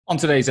On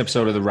today's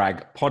episode of the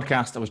RAG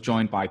podcast, I was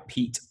joined by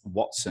Pete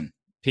Watson.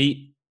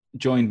 Pete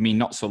joined me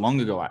not so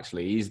long ago,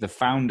 actually. He's the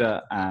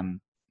founder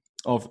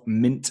of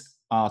Mint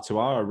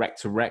R2R, a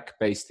rec-to-rec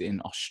based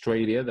in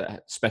Australia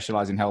that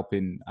specialise in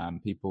helping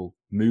people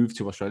move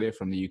to Australia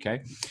from the UK.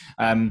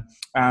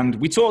 And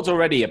we talked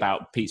already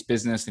about Pete's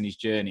business and his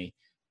journey.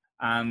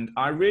 And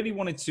I really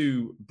wanted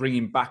to bring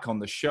him back on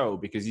the show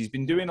because he's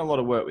been doing a lot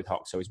of work with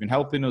Hoxo. He's been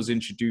helping us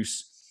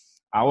introduce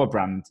our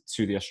brand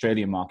to the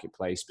Australian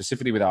marketplace,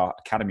 specifically with our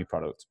Academy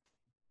product.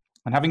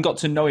 And having got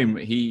to know him,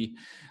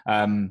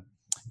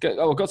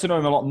 got to know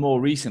him a lot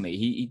more recently.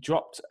 He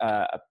dropped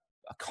a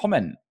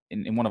comment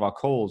in one of our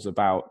calls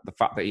about the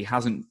fact that he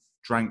hasn't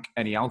drank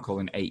any alcohol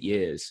in 8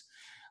 years.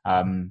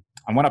 And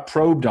when I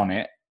probed on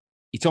it,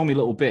 he told me a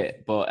little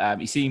bit, but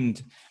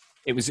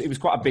it was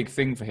quite a big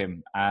thing for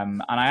him.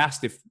 And I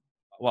asked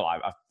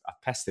I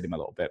pestered him a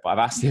little bit, but I've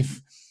asked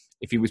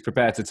if he was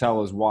prepared to tell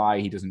us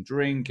why he doesn't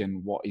drink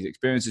and what his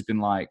experience has been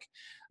like,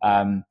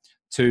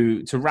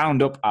 to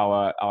round up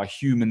our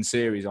human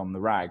series on the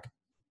RAG.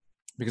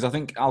 Because I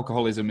think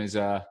alcoholism is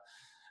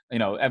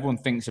everyone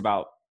thinks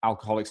about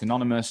Alcoholics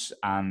Anonymous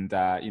and,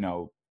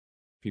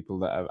 people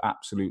that are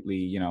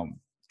absolutely,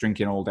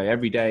 drinking all day,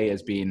 every day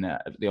as being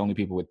the only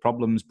people with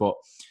problems. But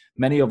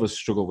many of us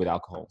struggle with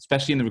alcohol,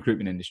 especially in the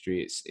recruitment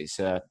industry. It's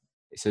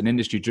an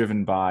industry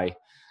driven by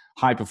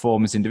high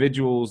performance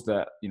individuals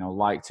that,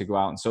 like to go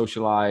out and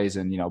socialize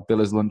and,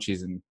 billers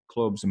lunches and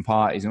clubs and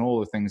parties and all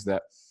the things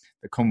that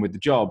come with the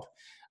job.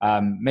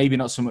 Maybe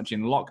not so much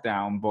in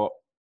lockdown, but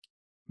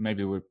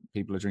maybe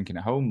people are drinking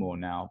at home more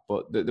now.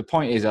 But the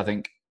point is, I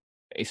think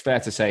it's fair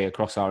to say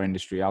across our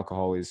industry,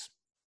 alcohol is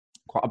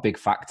quite a big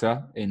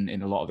factor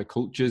in a lot of the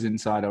cultures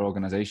inside our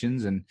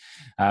organizations. And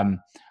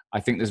I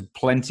think there's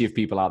plenty of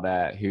people out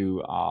there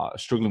who are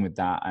struggling with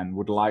that and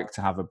would like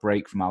to have a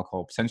break from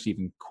alcohol, potentially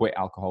even quit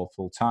alcohol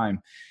full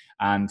time.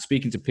 And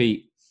speaking to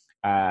Pete,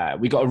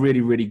 we got a really,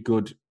 really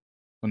good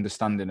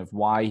understanding of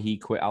why he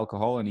quit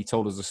alcohol. And he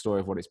told us the story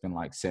of what it's been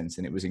like since,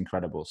 and it was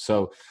incredible.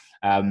 So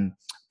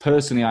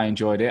personally, I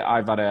enjoyed it.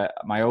 I've had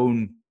my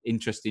own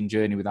interesting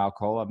journey with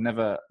alcohol. I've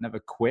never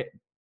quit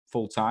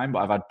full time, but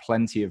I've had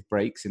plenty of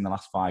breaks in the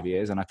last 5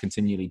 years, and I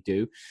continually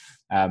do,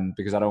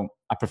 because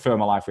I prefer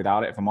my life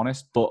without it, if I'm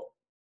honest, but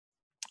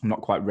I'm not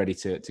quite ready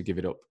to give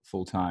it up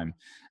full time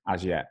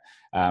as yet.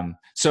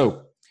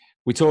 So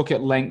we talk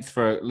at length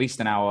for at least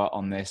an hour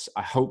on this.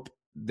 I hope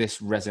this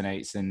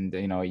resonates and,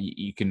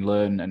 you can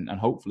learn and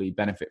hopefully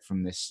benefit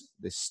from this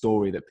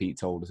story that Pete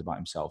told us about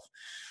himself.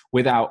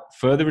 Without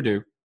further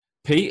ado,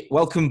 Pete,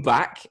 welcome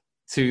back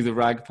to the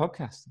RAG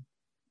podcast.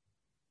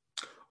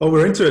 Oh,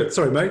 we're into it.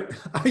 Sorry, mate.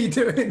 How are you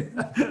doing?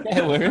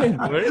 Yeah, we're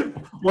in.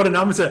 What an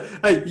amateur.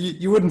 Hey,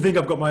 you wouldn't think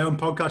I've got my own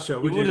podcast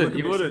show, would you?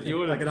 You wouldn't.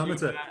 Like an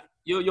amateur.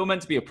 You're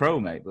meant to be a pro,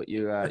 mate, but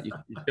you're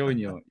showing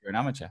you're an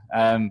amateur.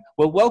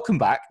 Well, welcome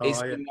back. Thank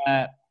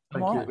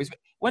you.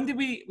 When did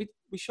we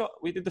shot?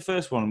 We did the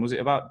first one. Was it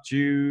about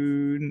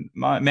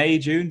May,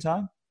 June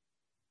time?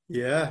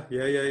 Yeah.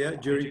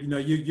 During,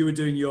 you were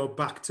doing your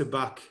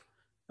back-to-back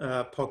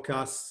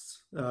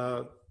podcasts,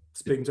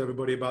 speaking to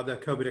everybody about their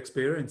COVID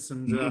experience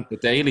and the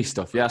daily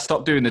stuff. Yeah, I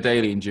stopped doing the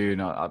daily in June.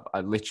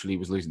 I literally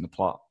was losing the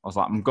plot. I was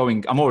like,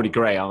 I'm already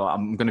grey.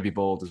 I'm going to be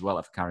bald as well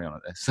if I carry on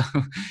at this. So,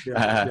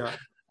 yeah.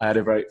 I had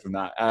a break from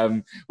that.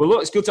 Well,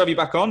 look, it's good to have you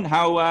back on.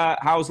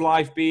 How's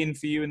life been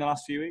for you in the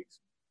last few weeks?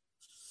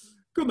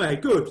 Good,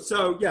 mate. Good.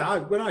 So yeah,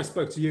 when I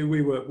spoke to you,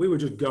 we were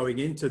just going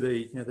into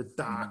the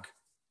dark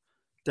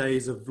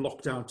days of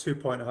lockdown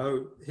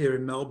 2.0 here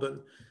in Melbourne,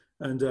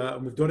 and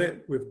we've done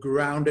it. We've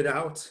ground it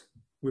out.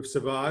 We've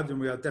survived, and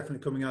we are definitely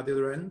coming out the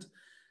other end.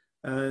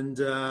 And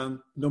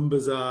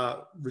numbers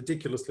are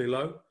ridiculously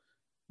low.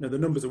 The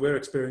numbers that we're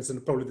experiencing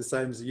are probably the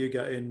same as you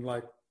get in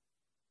like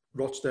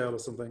Rochdale or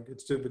something.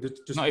 It's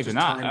just not even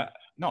that.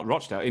 Not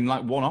Rochdale, in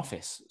like one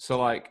office. So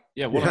like,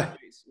 one of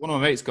my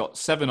mates got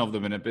 7 of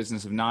them in a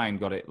business of 9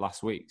 got it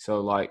last week. So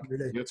like,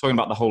 really? You're talking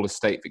about the whole of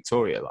state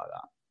Victoria like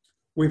that.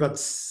 We've had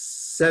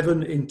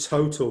 7 in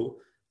total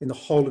in the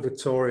whole of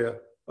Victoria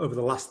over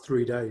the last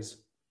 3 days.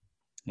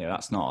 Yeah,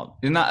 that's not.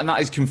 And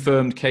that is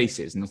confirmed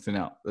cases, nothing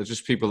else. They're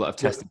just people that have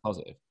tested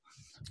positive.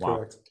 Wow.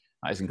 Correct.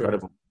 That is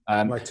incredible.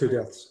 My 2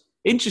 deaths.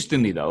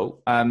 Interestingly,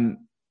 though,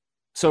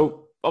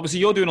 so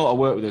obviously you're doing a lot of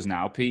work with us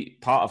now, Pete,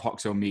 part of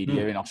Hoxo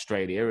Media in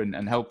Australia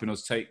and helping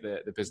us take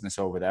the business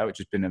over there, which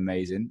has been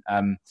amazing.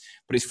 But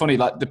it's funny,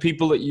 like the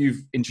people that you've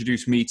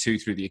introduced me to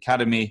through the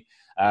Academy,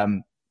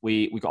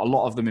 we got a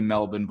lot of them in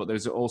Melbourne, but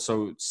there's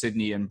also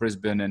Sydney and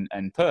Brisbane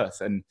and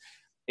Perth. And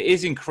it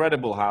is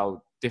incredible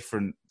how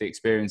different the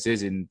experience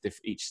is in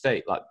each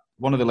state. Like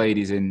one of the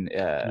ladies in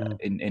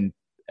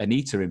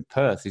Anita in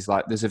Perth is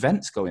like, there's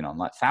events going on,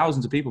 like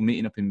thousands of people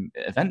meeting up in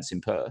events in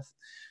Perth.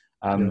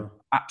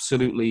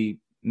 Absolutely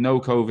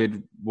no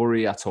COVID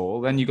worry at all.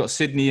 Then you've got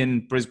Sydney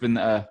and Brisbane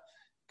that are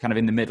kind of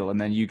in the middle,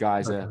 and then you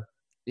guys are,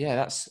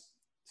 it's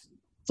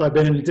like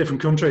being in a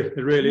different country.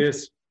 It really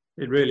is.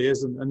 It really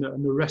is. And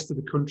the rest of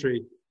the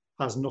country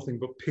has nothing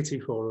but pity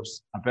for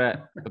us. I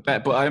bet.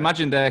 But I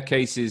imagine their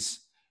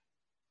cases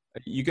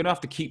you're going to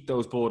have to keep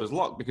those borders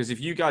locked, because if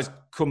you guys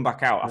come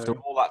back out after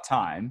all that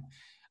time,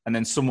 and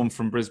then someone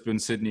from Brisbane,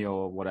 Sydney,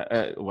 or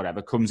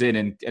whatever comes in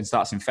and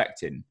starts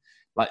infecting,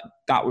 like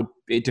that would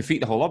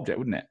defeat the whole object,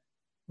 wouldn't it?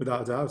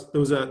 Without a doubt.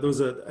 There was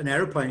an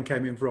aeroplane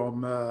came in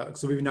from,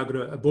 so we've now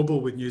got a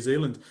bubble with New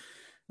Zealand,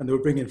 and they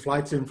were bringing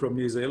flights in from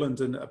New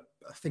Zealand, and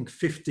I think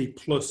 50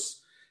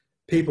 plus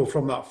people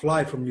from that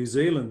flight from New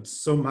Zealand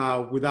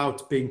somehow,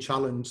 without being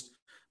challenged,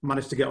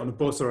 managed to get on a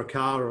bus or a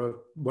car or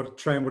a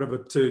train, whatever,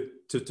 to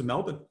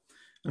Melbourne.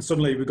 And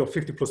suddenly we've got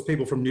 50 plus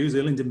people from New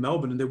Zealand in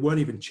Melbourne, and they weren't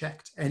even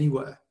checked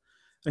anywhere.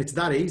 And it's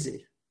that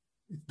easy.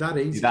 It's that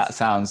easy.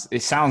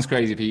 It sounds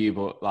crazy for you,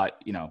 but like,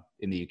 you know,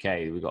 in the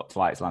UK, we've got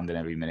flights landing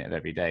every minute of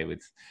every day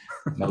with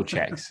no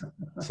checks.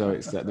 So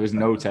there's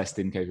no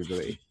testing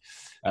capability.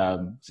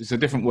 It's a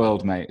different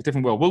world, mate. A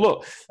different world. Well,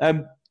 look,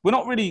 we're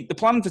not really, the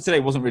plan for today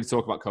wasn't really to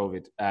talk about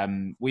COVID.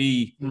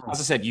 As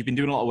I said, you've been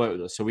doing a lot of work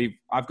with us. So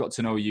I've got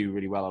to know you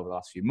really well over the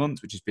last few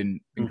months, which has been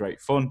great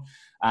fun.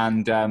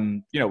 And,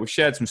 you know, we've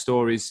shared some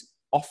stories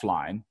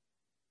offline,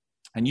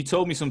 and you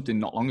told me something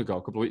not long ago,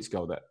 a couple of weeks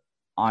ago, that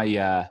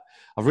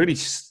I've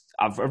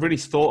really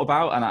thought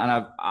about, and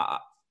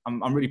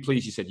I'm really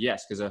pleased you said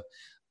yes, because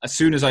as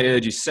soon as I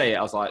heard you say it,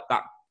 I was like,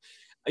 that.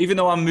 Even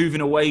though I'm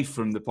moving away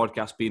from the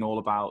podcast being all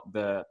about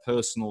the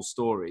personal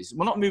stories,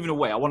 we're not moving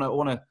away. I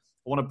want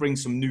to bring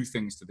some new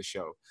things to the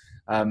show.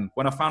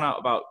 When I found out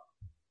about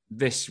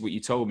this, what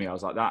you told me, I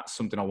was like, that's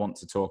something I want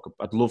to talk about.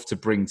 I'd love to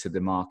bring to the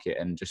market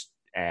and just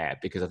air,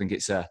 because I think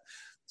it's a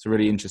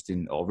really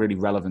interesting or really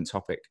relevant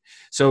topic.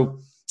 So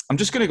I'm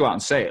just going to go out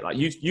and say it. Like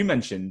you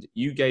mentioned,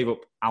 you gave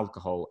up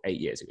alcohol 8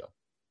 years ago.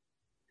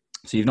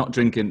 So you've not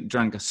drank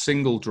a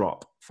single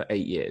drop for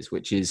 8 years,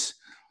 which is,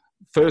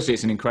 firstly,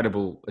 it's an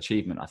incredible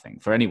achievement, I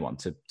think, for anyone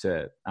to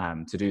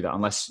do that,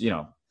 unless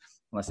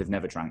they've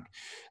never drank.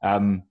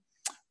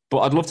 But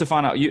I'd love to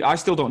find out. I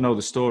still don't know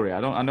the story.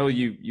 I know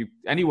you.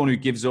 Anyone who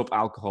gives up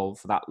alcohol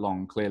for that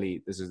long,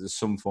 clearly there's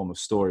some form of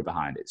story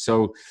behind it.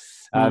 So,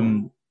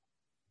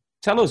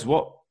 tell us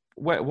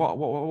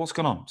what's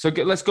gone on. So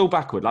let's go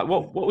backward. Like,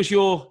 what was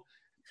your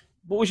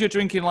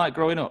drinking like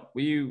growing up?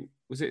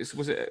 Was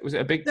it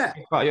a big part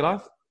of your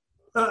life?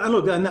 And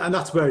look, and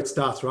that's where it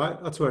starts,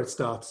 right? That's where it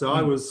starts. So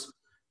I was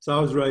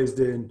raised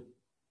in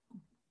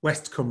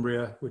West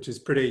Cumbria, which is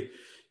pretty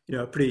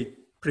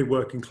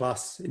working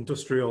class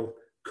industrial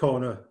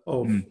corner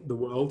of the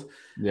world.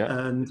 Yeah.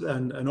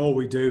 And all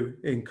we do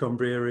in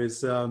Cumbria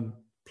is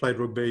play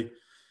rugby,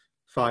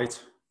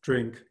 fight,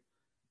 drink,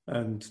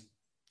 and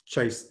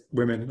chase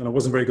women. And I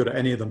wasn't very good at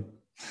any of them,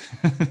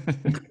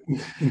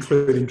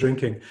 including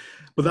drinking.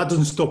 But that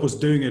doesn't stop us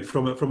doing it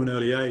from an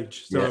early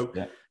age. So.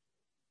 Yeah.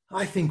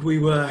 I think we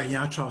were, I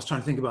was trying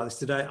to think about this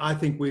today. I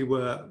think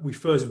we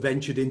first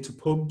ventured into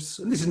pubs,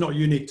 and this is not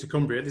unique to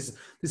Cumbria. This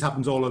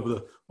happens all over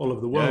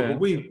the world. Yeah. But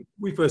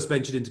we first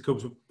ventured into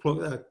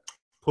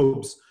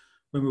pubs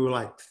when we were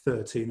like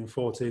 13 and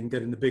 14,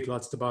 getting the big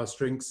lads to buy us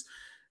drinks,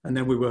 and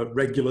then we were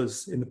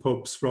regulars in the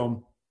pubs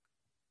from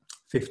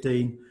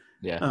 15.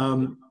 Yeah.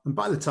 And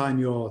by the time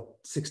you're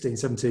 16,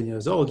 17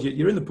 years old,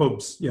 you're in the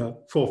pubs, 4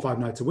 or 5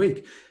 nights a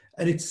week,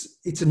 and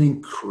it's an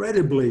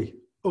incredibly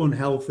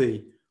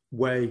unhealthy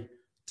way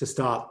to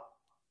start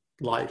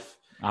life.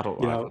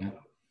 Adult life. Yeah.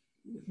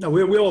 No,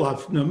 we all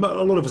have. A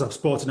lot of us have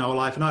sport in our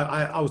life, and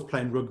I was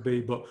playing rugby,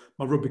 but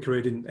my rugby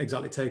career didn't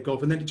exactly take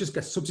off, and then it just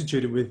gets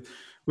substituted with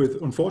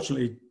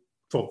unfortunately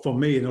for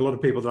me and a lot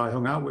of people that I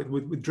hung out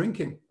with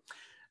drinking.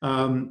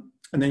 And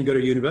then you go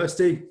to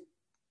university,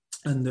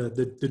 and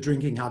the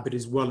drinking habit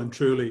is well and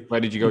truly.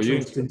 Where did you go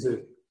uni?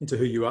 Into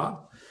who you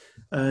are.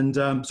 And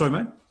sorry,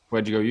 mate.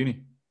 Where'd you go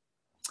uni?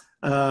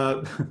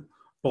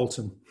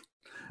 Bolton.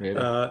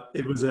 Really?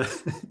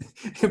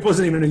 It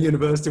wasn't even a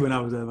university when I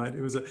was there, mate.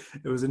 It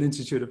was an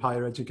institute of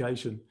higher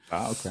education.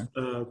 Ah, okay.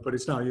 But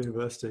it's now a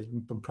university,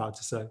 I'm proud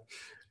to say.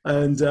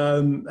 And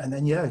then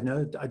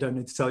I don't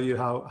need to tell you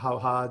how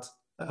hard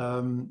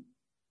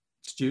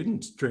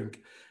students drink.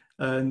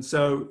 And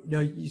so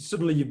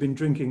you've been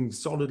drinking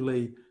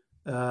solidly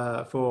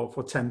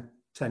for 10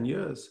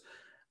 years.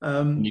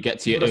 You get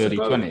to your early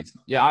 20s.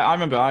 Yeah, I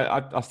remember.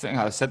 I think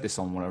I said this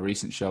on a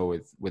recent show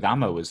with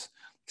Amma, was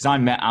because I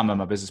met Amma,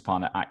 my business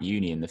partner, at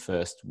uni in the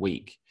first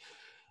week.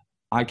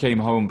 I came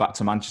home back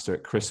to Manchester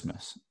at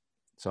Christmas,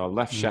 so I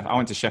left Sheffield. I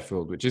went to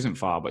Sheffield, which isn't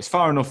far, but it's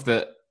far enough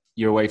that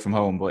you're away from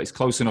home, but it's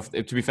close enough.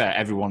 To be fair,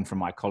 everyone from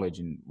my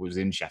college was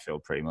in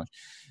Sheffield pretty much.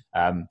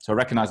 So I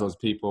recognised those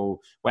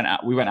people.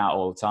 We went out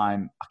all the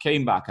time. I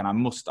came back, and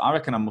I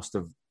reckon I must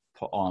have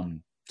put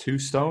on 2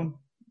 stone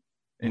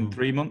in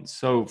 3 months.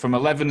 So from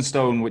 11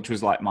 stone, which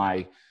was like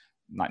my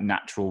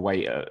natural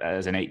weight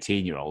as an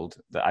 18-year-old,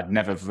 that I'd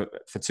never,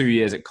 for 2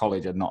 years at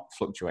college, had not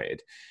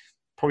fluctuated.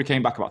 Probably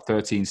came back about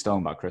 13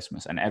 stone by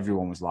Christmas, and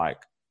everyone was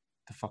like,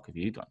 "The fuck have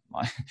you done?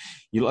 Like,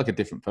 you look like a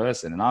different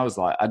person." And I was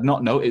like, I'd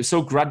not know. It was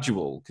so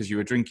gradual because you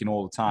were drinking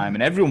all the time,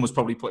 and everyone was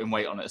probably putting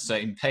weight on at the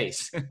same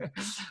pace.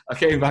 I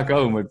came back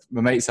home with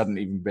my mates hadn't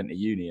even been to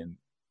uni, and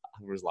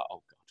I was like,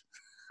 "Oh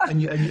god."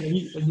 And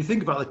you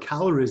think about the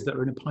calories that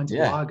are in a pint of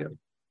lager.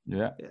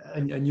 Yeah.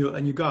 And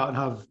you go out and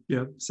have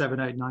 7,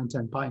 8, 9,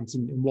 10 pints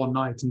in one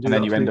night and do And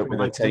then that you end up with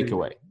a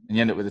takeaway. And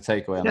you end up with a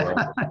takeaway on the way.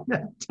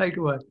 Yeah,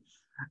 takeaway.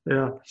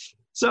 Yeah.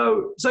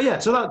 So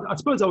that, I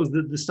suppose that was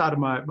the start of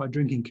my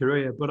drinking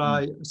career. But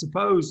I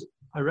suppose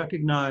I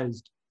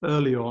recognized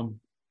early on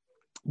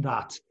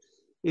that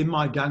in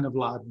my gang of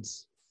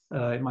lads,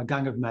 in my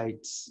gang of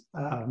mates,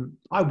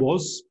 I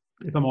was,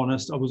 if I'm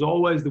honest, I was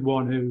always the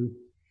one who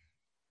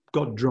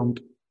got drunk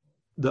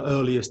the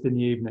earliest in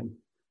the evening.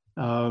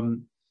 I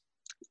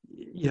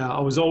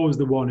was always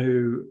the one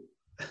who,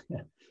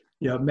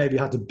 maybe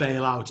had to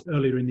bail out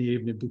earlier in the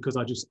evening because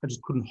I just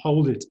couldn't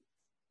hold it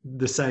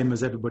the same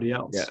as everybody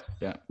else.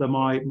 Yeah. So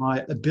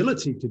my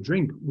ability to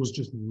drink was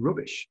just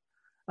rubbish.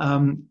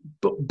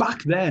 But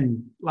back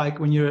then, like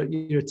when you're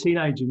a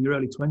teenager in your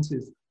early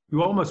 20s,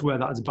 you almost wear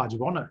that as a badge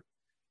of honor.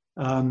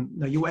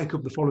 Now you wake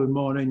up the following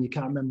morning, you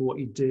can't remember what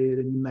you did,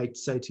 and your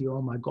mates say to you,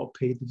 "Oh my God,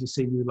 Pete, did you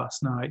see you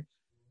last night?"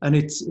 And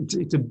it's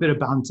a bit of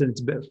banter, it's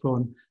a bit of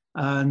fun,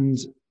 and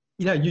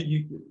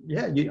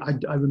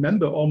I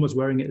remember almost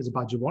wearing it as a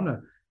badge of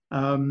honor,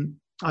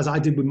 as I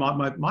did with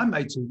my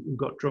mates who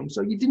got drunk.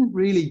 So you didn't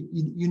really,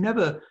 you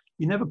never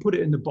put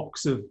it in the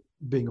box of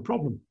being a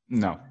problem.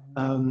 No.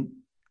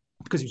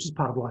 Because it's just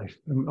part of life.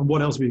 And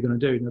what else were you going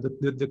to do?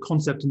 The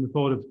concept and the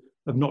thought of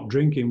not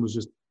drinking was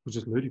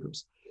just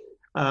ludicrous.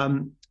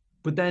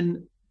 But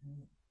then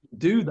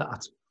do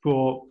that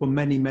for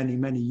many, many,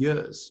 many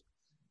years,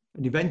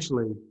 and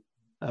eventually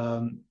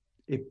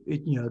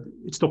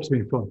it stops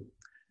being fun,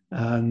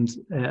 and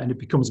it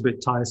becomes a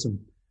bit tiresome.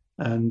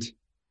 And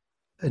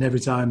every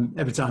time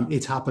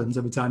it happens,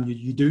 every time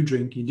you do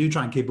drink, you do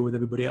try and keep it with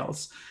everybody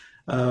else,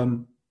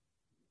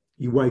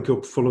 you wake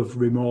up full of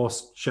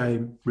remorse,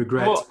 shame,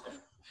 regret. Well,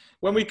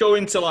 when we go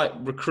into like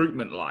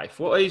recruitment life,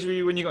 what age were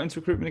you when you got into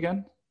recruitment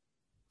again?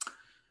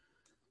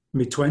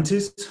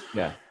 Mid-20s.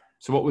 Yeah.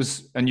 So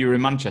and you were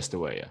in Manchester,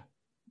 were you?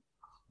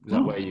 Was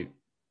that where you?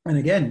 And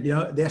again, the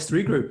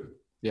S3 group.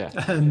 Yeah.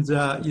 And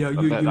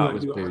you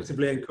were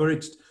actively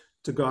encouraged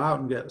to go out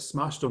and get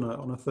smashed on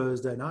a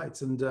Thursday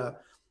night, and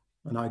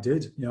I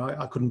did.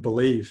 I couldn't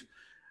believe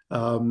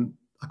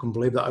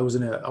that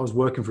I was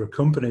working for a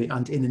company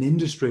and in an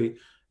industry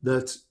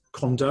that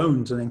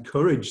condoned and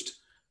encouraged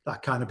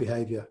that kind of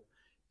behavior.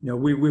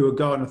 We would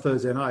go on a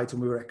Thursday night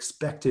and we were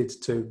expected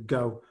to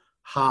go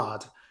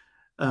hard.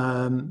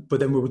 But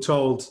then we were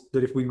told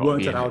that if we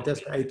weren't at our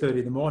desk at 8:30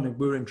 in the morning,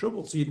 we were in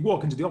trouble. So you'd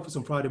walk into the office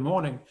on Friday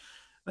morning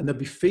and there'd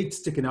be feet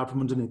sticking out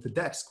from underneath the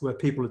desk where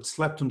people had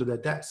slept under their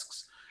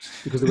desks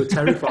because they were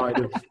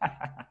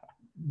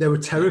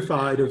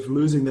terrified of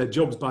losing their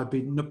jobs by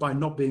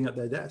not being at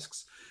their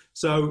desks.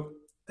 So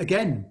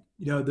again,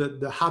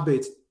 the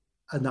habit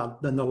and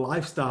the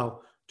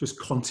lifestyle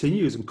just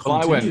continues and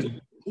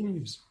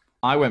continues.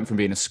 I went from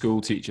being a school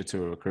teacher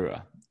to a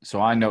recruiter. So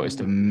I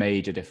noticed a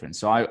major difference.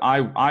 So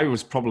I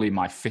was probably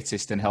my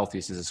fittest and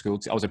healthiest as a school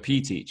teacher. I was a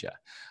PE teacher.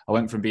 I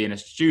went from being a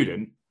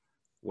student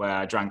where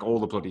I drank all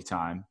the bloody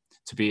time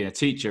to being a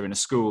teacher in a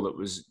school that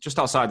was just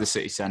outside the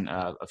city centre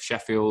of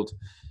Sheffield.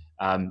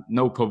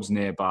 No pubs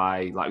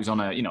nearby. Like it was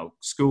on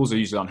schools are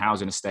usually on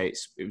housing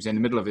estates. It was in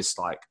the middle of this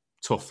like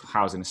tough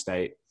housing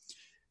estate.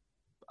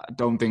 I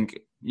don't think,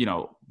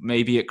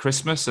 maybe at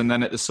Christmas and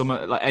then at the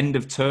summer, like end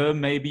of term,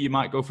 maybe you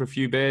might go for a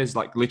few beers,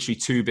 like literally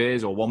 2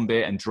 beers or 1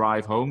 beer and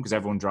drive home because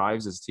everyone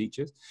drives as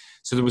teachers.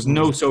 So there was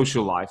no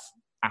social life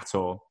at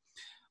all.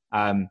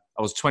 I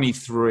was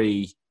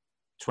 23,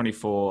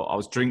 24. I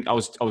was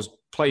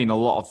playing a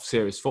lot of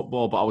serious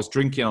football, but I was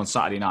drinking on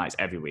Saturday nights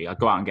every week. I'd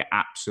go out and get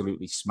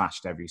absolutely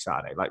smashed every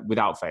Saturday, like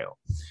without fail.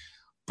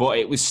 But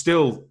it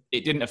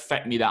didn't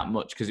affect me that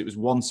much because it was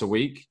once a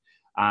week.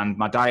 And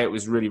my diet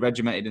was really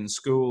regimented in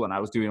school and I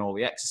was doing all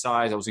the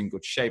exercise. I was in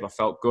good shape. I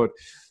felt good.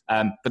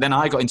 But then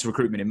I got into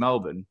recruitment in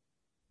Melbourne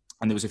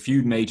and there was a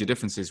few major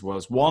differences.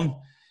 One,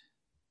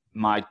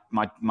 my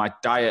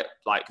diet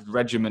like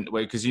regimen,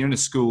 because you're in a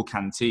school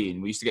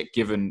canteen, we used to get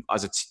given,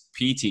 as a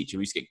PE teacher,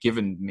 we used to get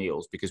given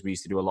meals because we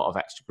used to do a lot of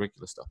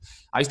extracurricular stuff.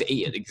 I used to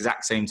eat at the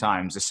exact same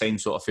times, the same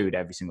sort of food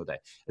every single day.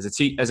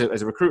 As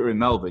a recruiter in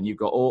Melbourne, you've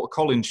got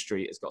Collins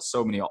Street has got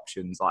so many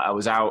options. Like I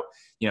was out,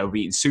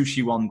 eating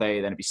sushi one day,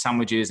 then it'd be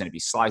sandwiches, and it'd be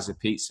slices of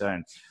pizza,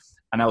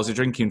 and I was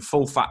drinking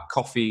full fat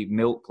coffee,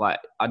 milk. Like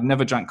I'd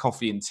never drank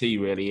coffee and tea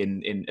really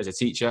in as a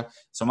teacher.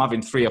 So I'm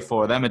having 3 or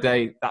 4 of them a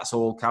day. That's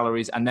all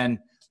calories. And then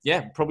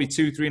probably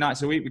 2-3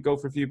 nights a week we'd go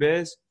for a few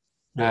beers.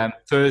 Yeah.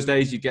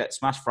 Thursdays you get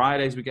smashed.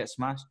 Fridays we get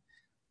smashed.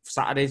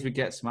 Saturdays we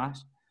get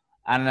smashed.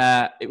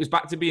 And it was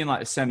back to being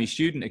like a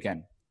semi-student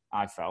again,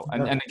 I felt.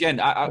 And again,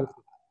 I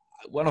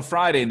on a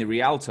Friday in the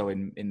Rialto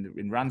in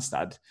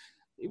Randstad,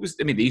 it was,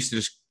 they used to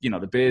just,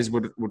 the beers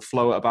would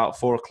flow at about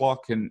 4:00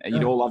 and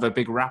you'd all have a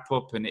big wrap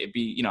up and it'd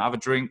be, have a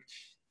drink.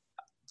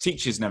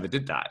 Teachers never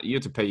did that. You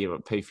had to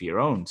pay for your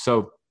own.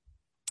 So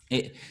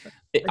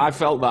I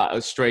felt that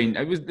as strange.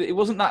 It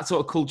wasn't that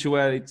sort of culture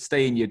where they'd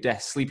stay in your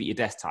desk, sleep at your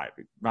desk type.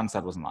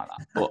 Randstad wasn't like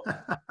that,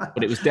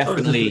 but it was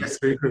definitely,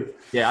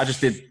 I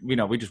just did,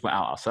 we just went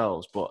out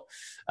ourselves. But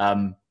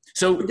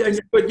So,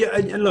 but yeah,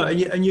 and look,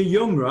 and you're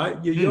young, right?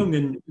 You're young,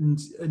 and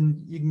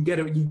you can get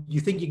it. You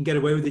think you can get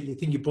away with it. You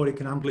think your body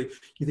can handle it.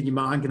 You think your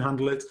mind can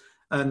handle it.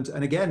 And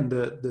again,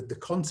 the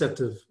concept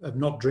of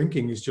not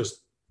drinking is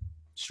just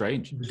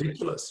strange,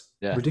 ridiculous,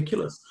 yeah.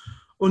 ridiculous,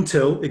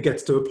 until it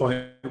gets to a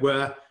point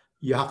where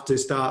you have to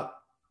start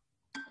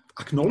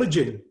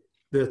acknowledging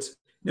that,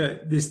 you know,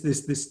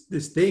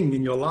 this thing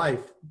in your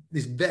life,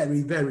 this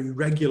very, very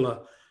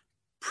regular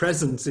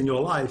presence in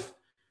your life,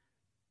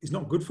 is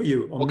not good for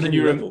you. When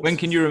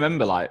can you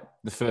remember, like,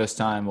 the first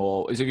time,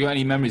 or have you got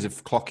any memories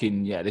of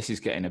clocking, yeah, this is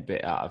getting a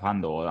bit out of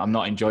hand, or I'm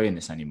not enjoying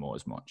this anymore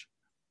as much?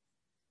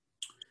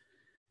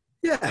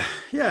 Yeah.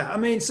 I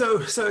mean, so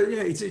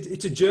yeah,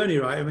 it's a journey,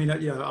 right? I mean,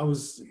 yeah, I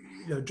was,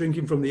 you know,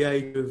 drinking from the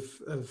age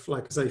of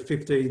like I say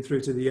 15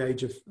 through to the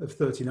age of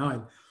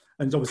 39,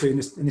 and obviously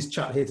in this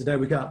chat here today,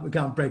 we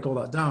can't break all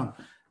that down.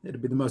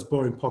 It'd be the most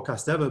boring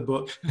podcast ever.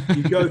 But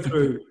you go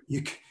through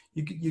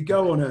you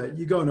go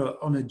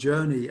on a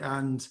journey,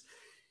 and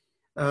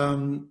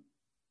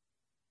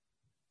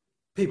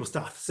people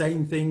start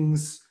saying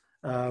things.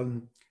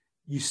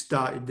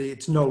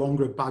 It's no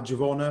longer a badge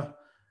of honor.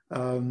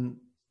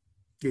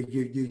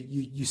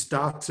 You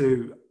start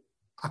to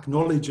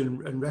acknowledge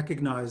and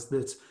recognize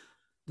that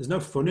there's no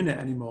fun in it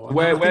anymore.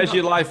 Where's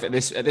your life at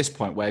this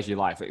point? Where's your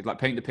life? Like,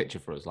 paint the picture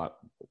for us. Like,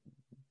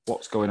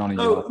 what's going on in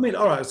your life? I mean,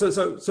 all right. So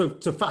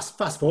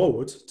fast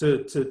forward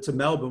to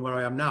Melbourne, where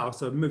I am now.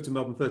 So I moved to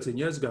Melbourne 13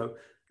 years ago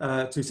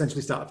to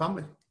essentially start a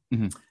family.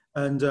 Mm-hmm.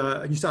 And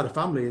you start a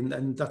family,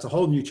 and that's a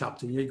whole new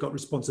chapter. You've got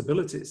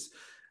responsibilities,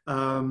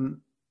 but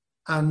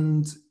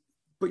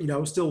you know, I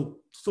was still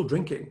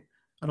drinking,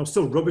 and I was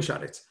still rubbish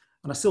at it,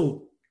 and I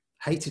still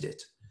hated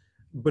it,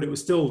 but it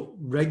was still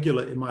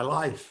regular in my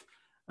life.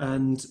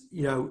 And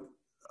you know,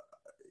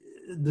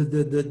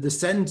 the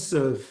sense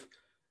of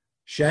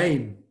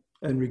shame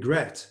and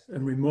regret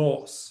and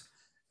remorse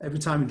every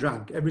time I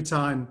drank, every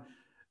time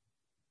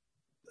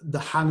the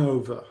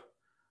hangover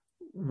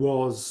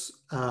was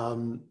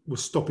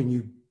stopping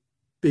you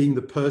being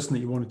the person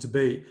that you wanted to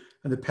be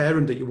and the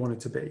parent that you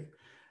wanted to be,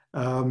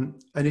 and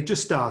it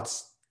just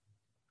starts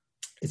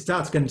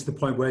getting to the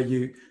point where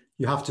you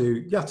have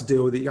to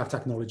deal with it. You have to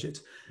acknowledge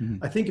it.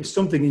 Mm-hmm. I think if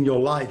something in your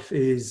life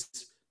is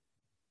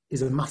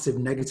a massive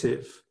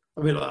negative,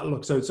 I mean,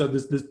 look, so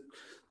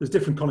there's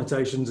different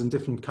connotations and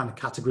different kind of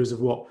categories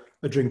of what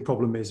a drink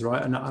problem is,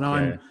 right? And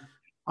I'm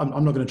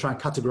not going to try and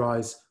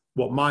categorize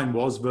what mine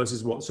was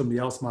versus what somebody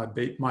else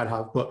might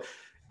have. But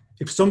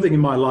if something in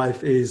my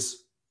life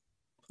is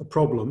a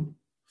problem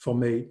for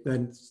me,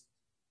 then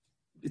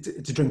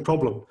it's a drink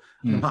problem,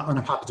 and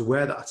I'm happy to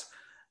wear that.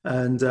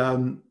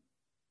 And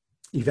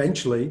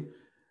eventually,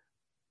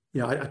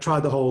 you know, I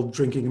tried the whole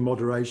drinking in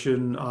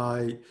moderation.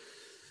 I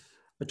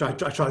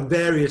tried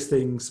various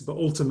things, but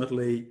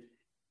ultimately,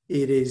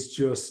 it is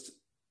just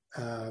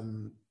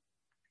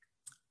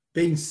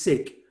being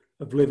sick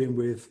of living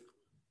with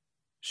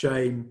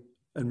shame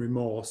and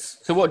remorse.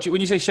 So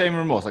when you say shame and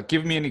remorse, like,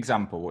 give me an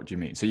example. What do you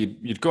mean? So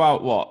you'd go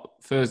out, what,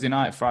 Thursday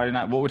night, Friday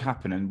night, what would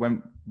happen? And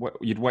when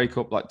you'd wake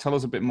up, like, tell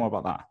us a bit more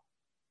about that.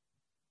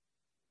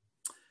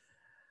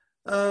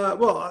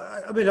 Well,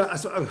 I mean, I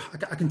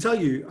can tell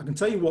you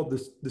what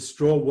the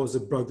straw was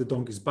that broke the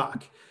donkey's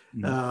back.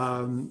 This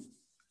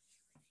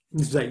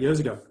was 8 years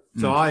ago.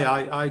 So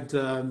I'd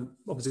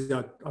obviously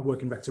I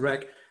work in Rec to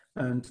Rec,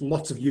 and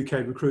lots of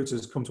UK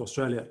recruiters come to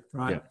Australia,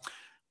 right? Yeah.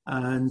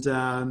 And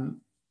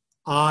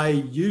I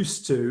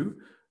used to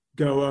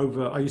go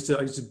over. I used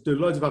to do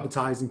loads of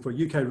advertising for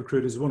UK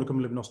recruiters who want to come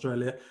and live in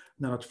Australia, and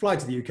then I'd fly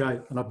to the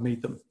UK and I'd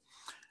meet them.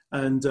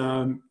 And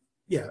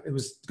yeah, it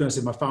was going to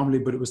see my family,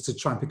 but it was to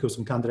try and pick up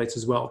some candidates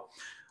as well.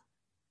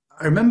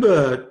 I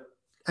remember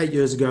 8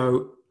 years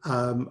ago,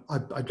 I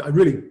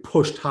really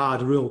pushed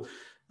hard, a real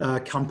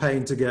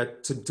campaign to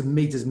get to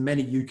meet as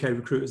many UK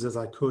recruiters as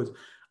I could.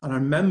 And I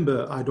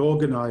remember I'd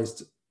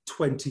organised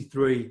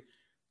 23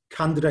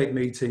 candidate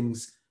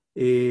meetings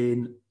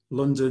in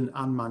London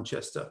and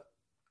Manchester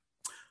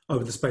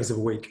over the space of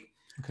a week.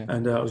 Okay.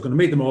 And I was going to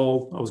meet them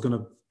all. I was going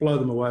to blow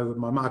them away with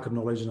my market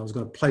knowledge, and I was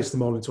going to place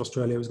them all into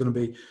Australia. It was going to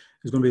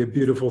be a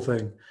beautiful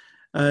thing.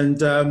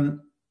 And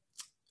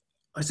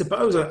I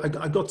suppose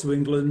I got to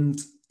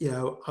England. You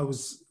know, I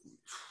was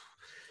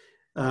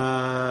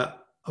a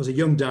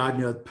young dad.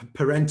 You know,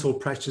 parental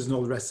pressures and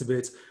all the rest of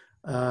it.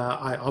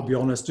 I'll be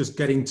honest. Just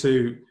getting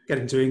to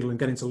England,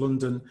 getting to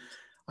London,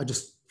 I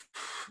just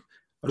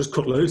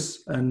cut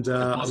loose and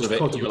I just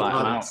caught up with the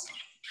lads.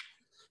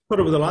 Caught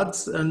up with the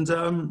lads and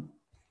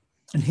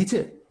hit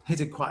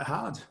it quite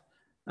hard.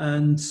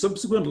 And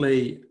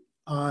subsequently,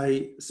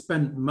 I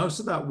spent most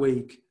of that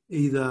week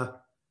either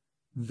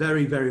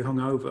very, very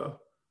hungover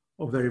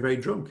or very, very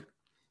drunk.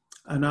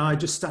 And I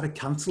just started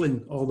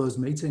cancelling all those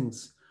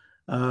meetings.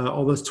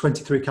 All those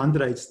 23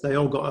 candidates, they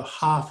all got a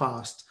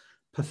half-assed,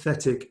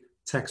 pathetic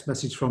text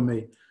message from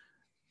me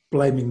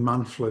blaming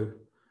man flu,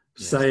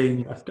 yes,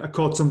 saying, I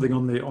caught something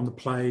on the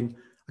plane.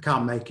 I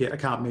can't make it. I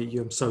can't meet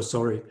you. I'm so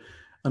sorry.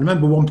 And I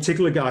remember one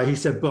particular guy, he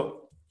said, but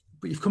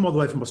you've come all the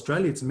way from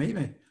Australia to meet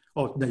me.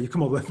 Or no, you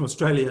come all the way from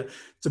Australia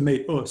to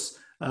meet us.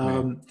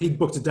 He'd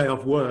booked a day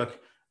off work.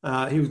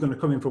 He was going to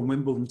come in from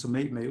Wimbledon to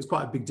meet me. It was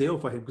quite a big deal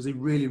for him because he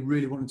really,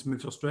 really wanted to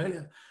move to Australia.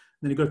 And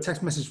then he got a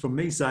text message from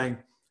me saying,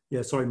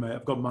 yeah, sorry, mate,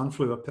 I've got man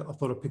flu. I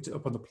thought I picked it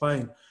up on the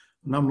plane.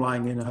 And I'm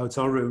lying in a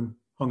hotel room,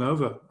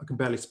 hungover. I can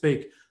barely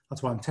speak.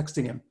 That's why I'm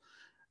texting him.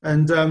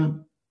 And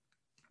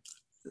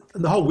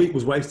the whole week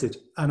was wasted.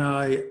 And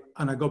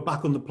I got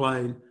back on the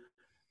plane,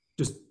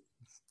 just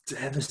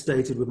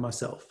devastated with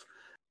myself.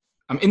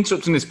 I'm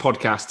interrupting this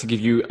podcast to give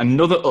you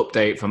another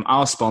update from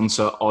our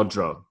sponsor,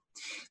 Odro.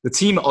 The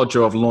team at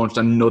Odro have launched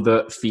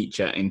another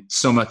feature in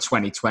summer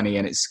 2020,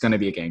 and it's going to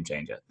be a game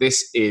changer.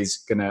 This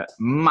is going to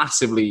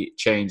massively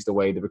change the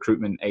way the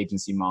recruitment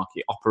agency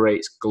market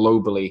operates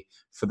globally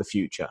for the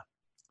future.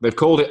 They've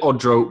called it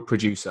Odro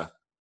Producer.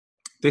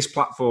 This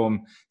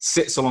platform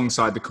sits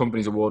alongside the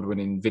company's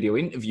award-winning video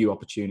interview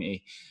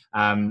opportunity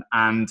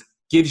and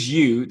gives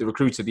you, the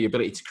recruiter, the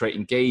ability to create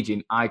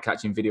engaging,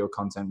 eye-catching video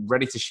content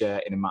ready to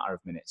share in a matter of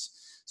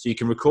minutes. So you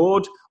can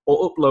record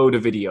or upload a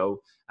video,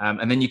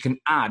 and then you can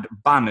add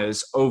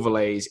banners,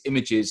 overlays,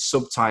 images,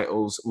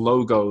 subtitles,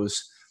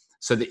 logos,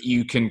 so that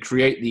you can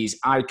create these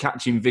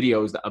eye-catching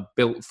videos that are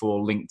built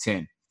for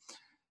LinkedIn.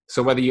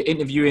 So whether you're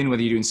interviewing,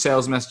 whether you're doing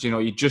sales messaging,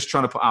 or you're just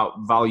trying to put out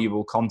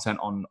valuable content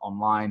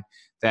online,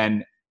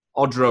 then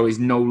Odro is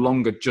no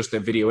longer just a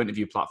video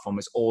interview platform.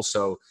 It's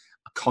also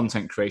a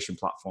content creation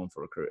platform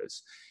for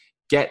recruiters.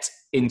 Get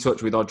in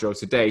touch with Odro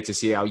today to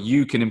see how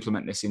you can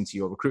implement this into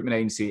your recruitment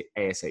agency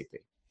ASAP.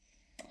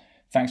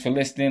 Thanks for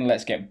listening.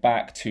 Let's get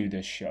back to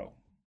the show.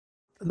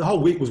 The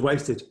whole week was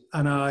wasted.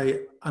 And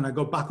I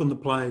got back on the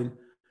plane,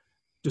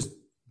 just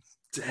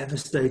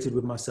devastated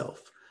with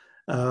myself.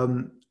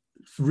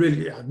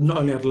 Really, not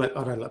only had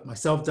I let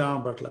myself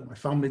down, but I'd let my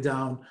family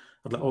down.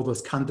 I'd let all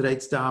those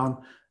candidates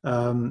down.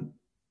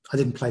 I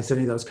didn't place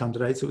any of those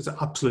candidates. It was an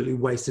absolutely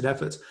wasted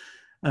effort.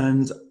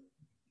 And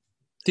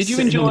did you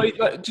enjoy?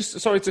 Just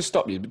sorry to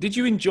stop you, but did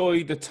you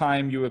enjoy the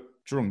time you were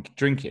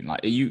drinking?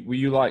 Like, were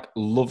you like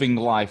loving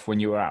life when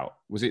you were out?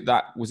 Was it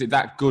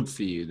that good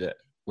for you that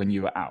when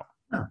you were out?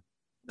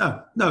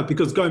 No.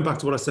 Because going back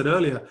to what I said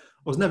earlier, I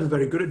was never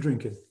very good at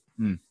drinking.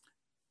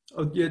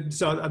 So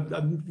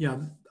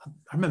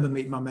I remember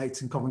meeting my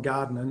mates in Covent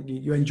Garden, and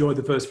you enjoy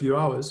the first few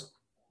hours,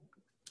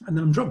 and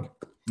then I'm drunk,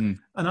 and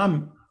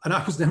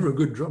I was never a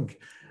good drunk.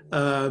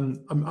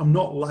 I'm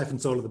not life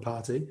and soul of the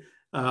party.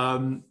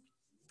 I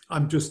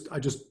just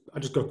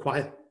go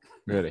quiet.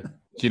 Really?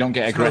 So you don't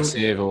get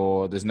aggressive,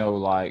 or there's no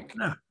like?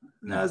 No,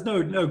 there's no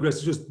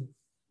aggressive. It's just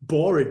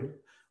boring.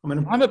 I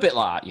mean, I'm a bit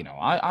like,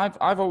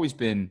 I've always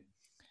been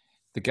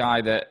the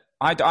guy that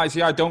I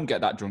don't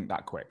get that drunk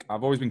that quick.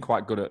 I've always been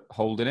quite good at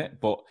holding it,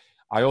 but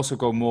I also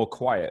go more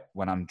quiet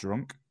when I'm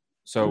drunk.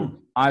 So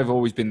I've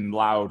always been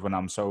loud when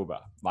I'm sober,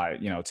 like,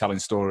 telling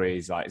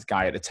stories, like this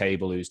guy at the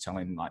table who's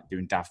telling, like,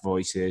 doing daft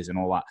voices and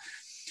all that.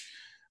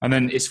 And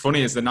then it's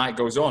funny, as the night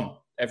goes on,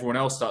 everyone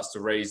else starts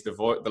to raise the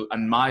voice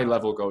and my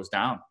level goes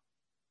down.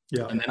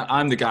 Yeah. And then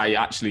I'm the guy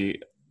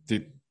actually,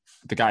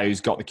 the guy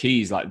who's got the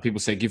keys. Like, people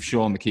say, give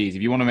Sean the keys.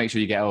 If you want to make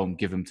sure you get home,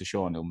 give them to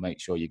Sean. He'll make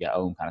sure you get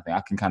home, kind of thing.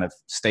 I can kind of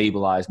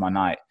stabilize my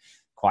night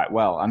quite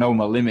well. I know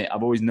my limit.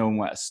 I've always known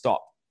where to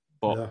stop.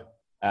 But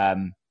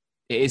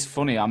it is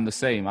funny. I'm the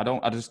same.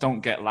 I just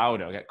don't get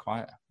louder. I get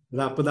quieter.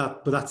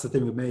 But that's the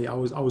thing with me. I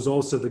was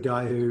also the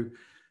guy who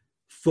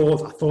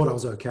thought I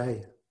was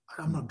okay.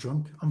 I'm not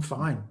drunk. I'm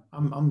fine.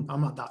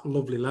 I'm at that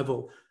lovely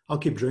level. I'll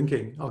keep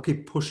drinking. I'll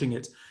keep pushing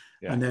it,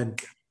 and then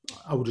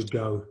I will just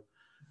go.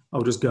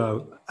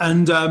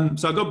 And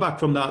so I got back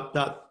from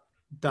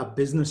that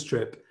business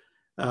trip,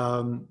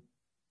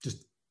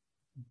 just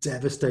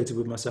devastated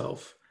with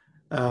myself.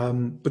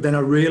 But then I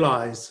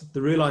realized,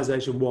 the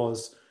realization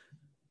was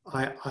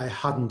I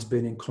hadn't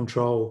been in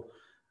control,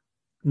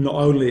 not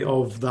only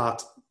of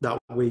that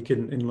week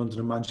in London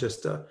and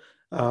Manchester.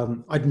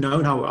 I'd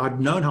known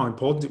how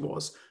important it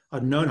was.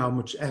 I'd known how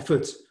much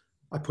effort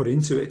I put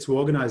into it, to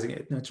organizing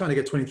it. Trying to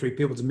get 23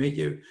 people to meet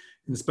you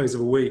in the space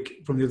of a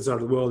week from the other side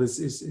of the world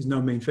is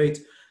no mean feat.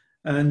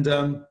 And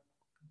I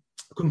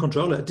couldn't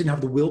control it. I didn't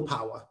have the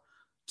willpower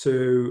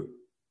to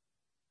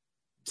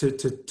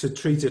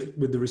treat it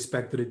with the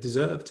respect that it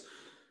deserved.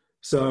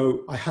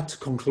 So I had to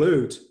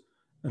conclude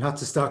and had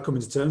to start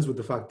coming to terms with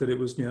the fact that it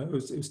was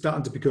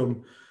starting to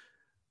become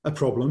a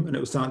problem, and it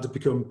was starting to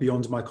become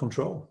beyond my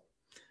control.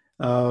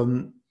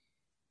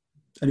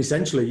 And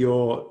essentially,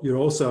 you're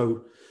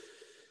also,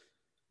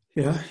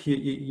 you're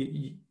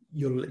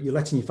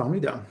letting your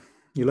family down.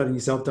 You're letting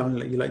yourself down.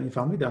 You're letting your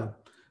family down.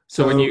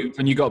 So when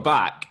you got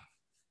back,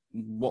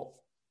 what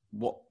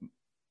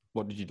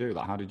did you do?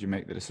 Like, how did you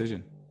make the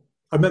decision?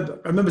 I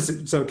remember.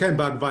 So I came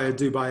back via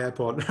Dubai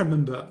Airport. I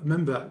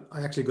remember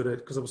I actually got it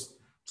because I was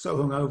so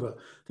hungover.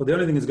 But the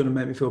only thing that's going to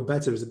make me feel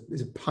better is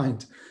a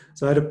pint.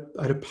 So I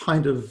had a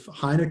pint of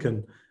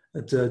Heineken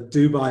at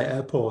Dubai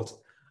Airport.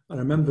 And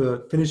I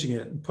remember finishing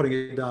it and putting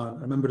it down.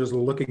 I remember just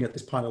looking at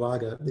this pint of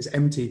lager, this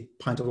empty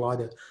pint of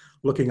lager,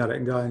 looking at it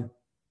and going,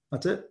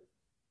 that's it.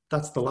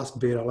 That's the last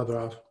beer I'll ever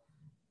have.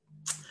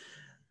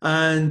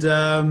 And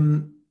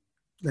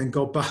then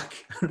got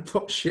back and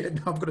thought, shit,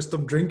 now I've got to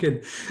stop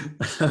drinking.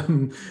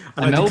 And And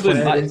I Melbourne,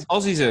 declared like,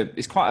 it.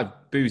 it's quite a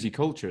boozy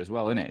culture as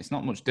well, isn't it? It's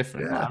not much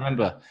different. Like, I Yeah,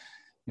 remember,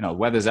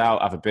 weather's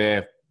out, have a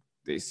beer.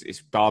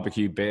 It's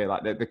barbecue beer.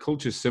 Like the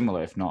culture's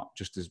similar, if not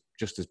just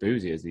as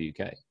boozy as the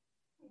UK.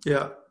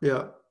 yeah,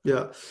 yeah,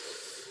 yeah.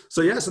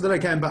 So yeah, so then I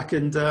came back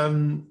and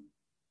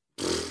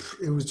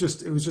it was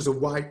just a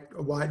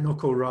white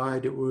knuckle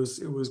ride. It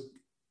was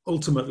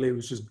ultimately it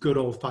was just good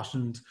old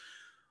fashioned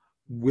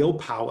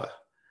willpower.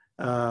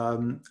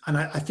 And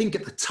I think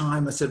at the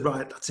time I said,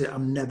 right, that's it.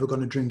 I'm never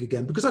going to drink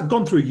again because I'd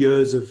gone through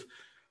years of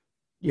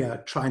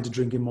trying to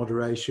drink in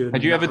moderation. Had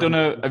And you not ever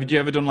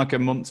having, done like a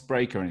month's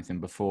break or anything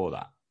before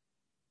that?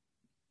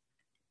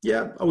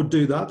 yeah, I would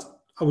do that.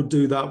 I would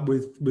do that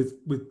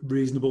with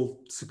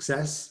reasonable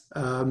success.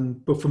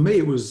 But for me,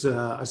 it was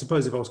I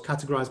suppose if I was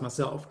categorized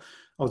myself,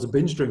 I was a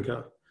binge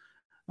drinker.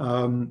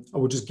 I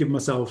would just give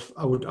myself.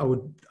 I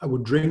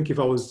would drink if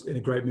I was in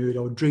a great mood.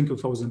 I would drink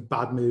if I was in a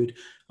bad mood.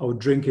 I would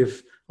drink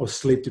if I was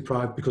sleep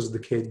deprived because of the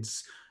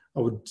kids.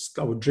 I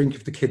would drink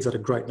if the kids had a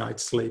great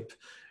night's sleep.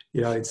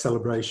 In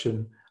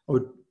celebration. I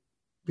would,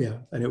 yeah,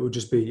 and it would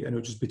just be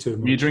too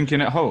Were you much.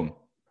 drinking at home?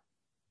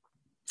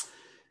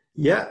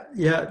 Yeah,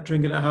 yeah,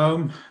 drinking at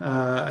home,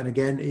 and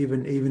again,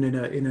 even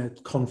in a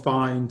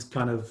confined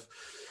kind of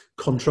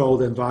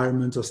controlled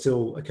environment, I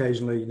still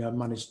occasionally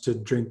manage to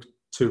drink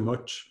too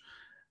much.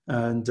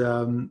 And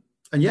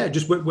yeah,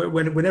 just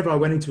whenever I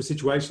went into a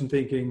situation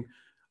thinking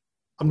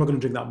I'm not going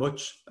to drink that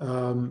much,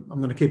 I'm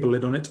going to keep a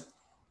lid on it,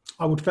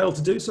 I would fail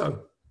to do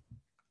so.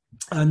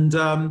 And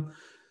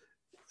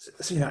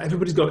so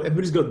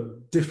everybody's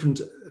got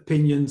different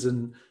opinions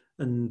and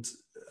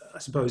I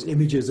suppose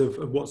images of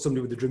what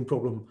somebody with a drink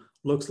problem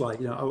looks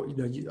like. I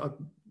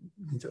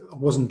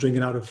wasn't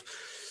drinking out of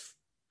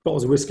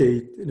bottles of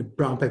whiskey in a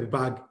brown paper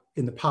bag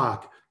in the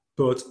park,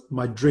 but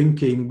my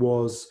drinking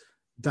was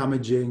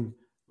damaging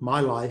my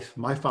life,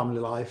 my family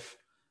life,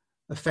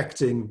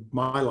 affecting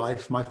my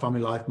life, my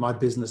family life, my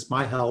business,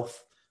 my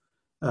health,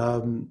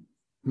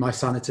 my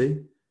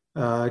sanity,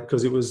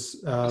 because it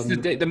was.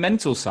 It's the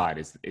mental side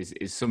is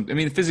some. I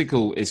mean, the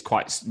physical is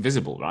quite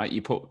visible, right?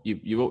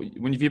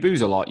 When you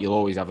booze a lot, you'll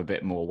always have a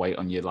bit more weight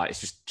on you. Like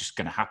it's just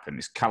going to happen.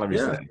 It's calories,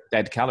 Yeah.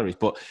 dead calories.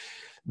 But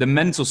the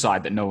mental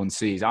side that no one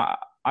sees, I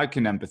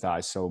can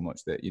empathize so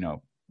much that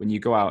when you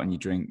go out and you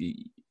drink,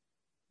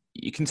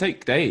 you can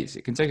take days.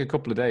 It can take a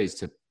couple of days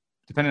to,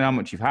 depending on how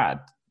much you've had.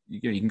 You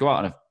can go out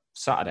on a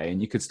Saturday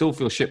and you could still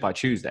feel shit by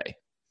Tuesday.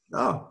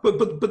 Oh, but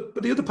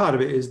the other part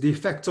of it is the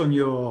effect on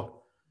your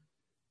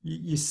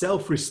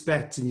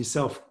self-respect and your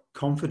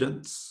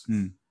self-confidence,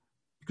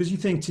 because you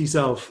think to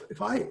yourself,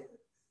 if I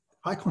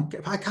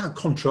can't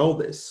control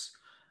this,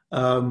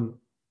 does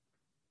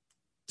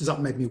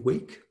that make me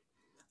weak?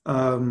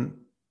 And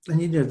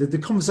the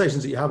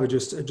conversations that you have are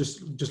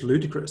just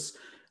ludicrous.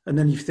 And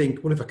then you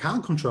think, well, if I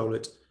can't control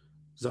it,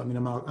 does that mean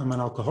I'm an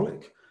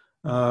alcoholic?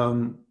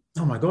 Oh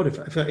my God, if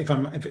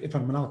I'm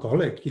an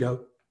alcoholic, I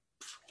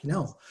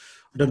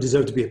don't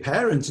deserve to be a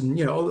parent,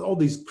 and all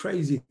these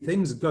crazy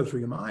things that go through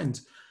your mind.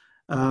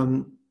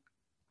 And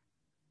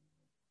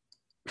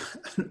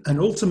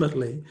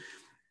ultimately,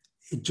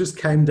 it just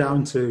came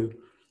down to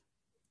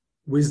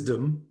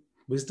wisdom.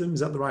 Wisdom,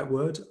 is that the right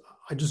word?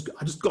 I just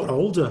got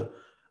older,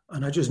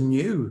 and I just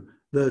knew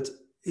that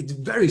it's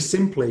very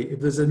simply, if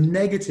there's a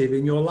negative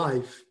in your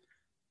life,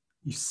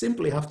 you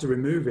simply have to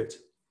remove it.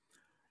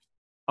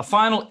 A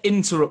final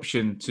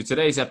interruption to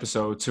today's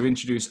episode to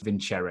introduce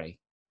Vincere.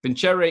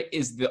 Vincere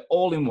is the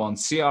all-in-one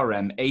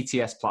CRM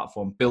ATS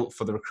platform built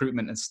for the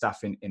recruitment and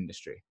staffing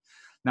industry.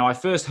 Now, I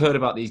first heard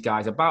about these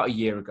guys about a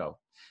year ago.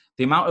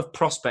 The amount of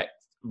prospect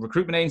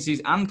recruitment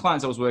agencies and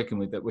clients I was working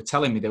with that were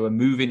telling me they were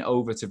moving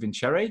over to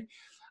Vincere,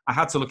 I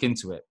had to look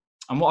into it.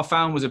 And what I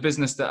found was a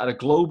business that had a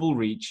global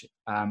reach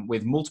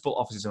with multiple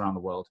offices around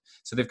the world.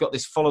 So they've got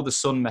this follow the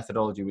sun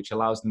methodology, which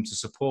allows them to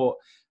support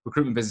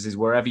recruitment businesses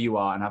wherever you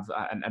are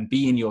and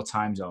be in your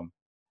time zone.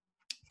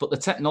 But the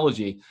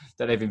technology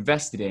that they've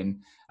invested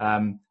in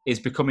is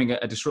becoming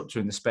a disruptor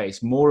in the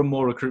space. More and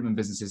more recruitment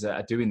businesses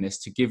are doing this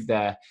to give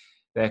their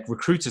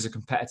recruiters a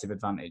competitive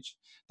advantage.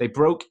 They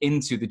broke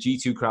into the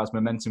G2 Crowd's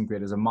Momentum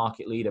Grid as a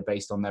market leader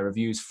based on their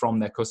reviews from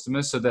their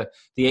customers. So the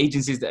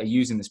agencies that are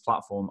using this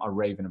platform are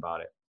raving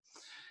about it.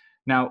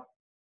 Now,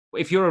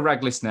 if you're a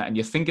RAG listener and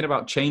you're thinking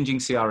about changing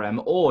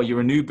CRM, or you're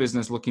a new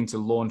business looking to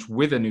launch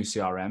with a new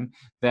CRM,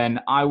 then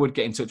I would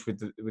get in touch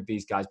with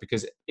these guys,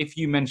 because if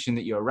you mention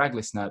that you're a RAG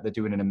listener, they're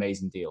doing an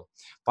amazing deal.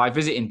 By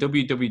visiting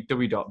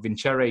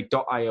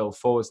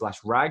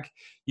www.vincere.io/RAG,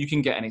 you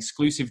can get an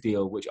exclusive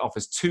deal which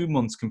offers 2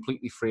 months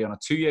completely free on a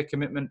 2-year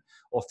commitment,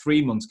 or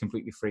 3 months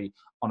completely free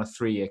on a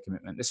 3-year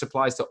commitment. This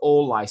applies to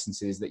all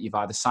licenses that you've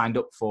either signed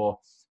up for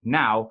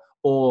now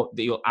or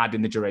that you'll add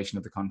in the duration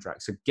of the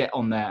contract. So get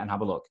on there and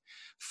have a look.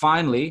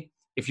 Finally,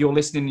 if you're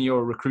listening and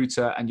you're a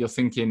recruiter and you're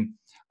thinking,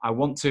 I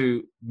want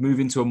to move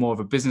into a more of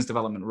a business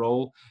development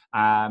role,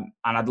 and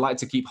I'd like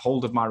to keep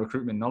hold of my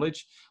recruitment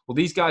knowledge. Well,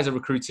 these guys are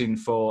recruiting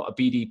for a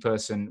BD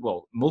person,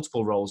 well,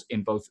 multiple roles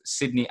in both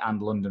Sydney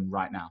and London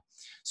right now.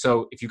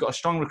 So if you've got a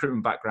strong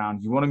recruitment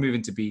background, you want to move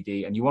into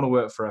BD and you want to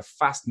work for a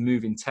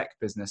fast-moving tech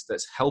business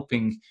that's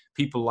helping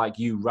people like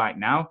you right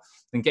now,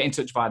 then get in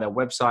touch via their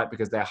website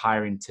because they're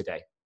hiring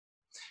today.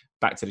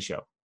 Back to the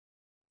show.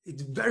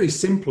 It's very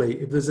simply,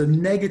 if there's a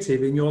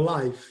negative in your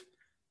life,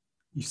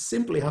 you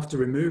simply have to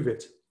remove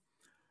it.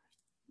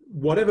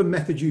 Whatever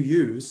method you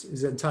use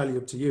is entirely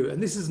up to you.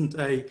 And this isn't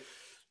a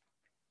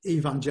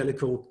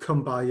evangelical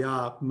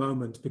kumbaya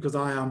moment, because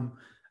I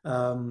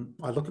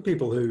look at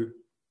people who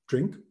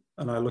drink,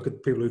 and I look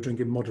at people who drink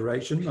in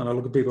moderation, and I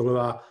look at people who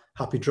are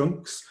happy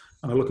drunks,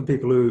 and I look at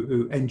people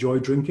who enjoy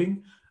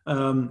drinking.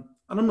 And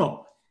I'm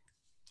not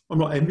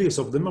envious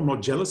of them. I'm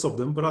not jealous of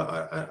them, but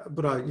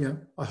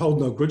I hold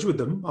no grudge with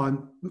them.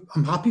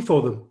 I'm happy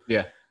for them.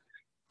 Yeah.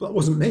 That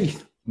wasn't me.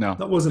 No,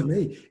 that wasn't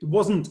me. It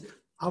wasn't.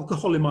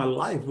 Alcohol in my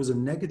life was a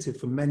negative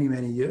for many,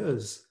 many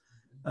years.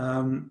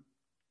 And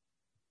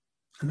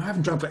I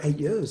haven't drank for 8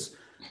 years.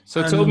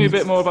 So tell me a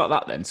bit more about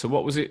that then. So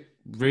what was it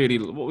really,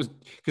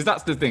 because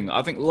that's the thing.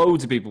 I think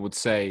loads of people would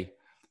say,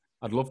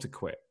 I'd love to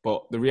quit.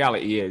 But the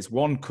reality is,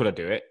 one, could I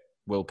do it?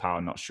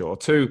 Willpower, not sure.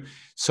 Two,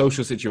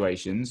 social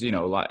situations,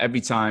 like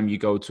every time you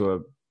go to a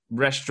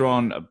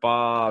restaurant, a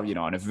bar,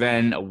 an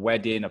event, a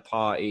wedding, a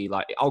party,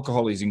 like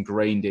alcohol is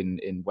ingrained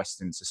in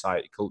Western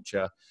society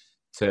culture.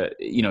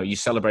 You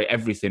celebrate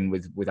everything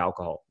with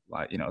alcohol.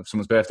 Like, if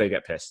someone's birthday,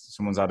 get pissed.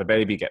 Someone's had a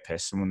baby, get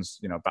pissed.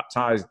 Someone's,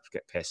 baptized,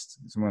 get pissed.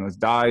 Someone else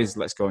dies,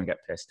 let's go and get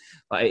pissed.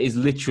 Like, it is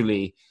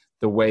literally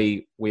the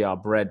way we are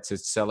bred to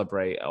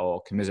celebrate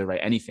or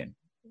commiserate anything.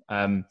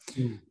 And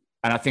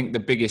I think the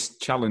biggest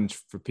challenge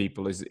for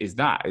people is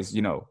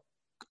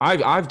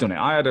I've done it.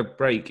 I had a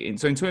break in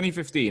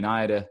 2015.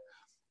 I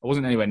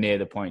wasn't anywhere near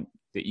the point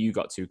that you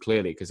got to,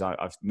 clearly, because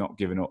I've not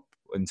given up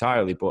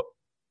entirely, but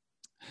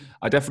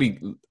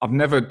I've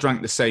never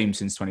drank the same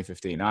since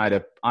 2015.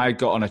 I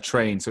got on a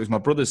train. So it was my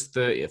brother's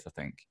 30th, I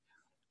think.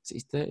 Is it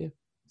his 30th?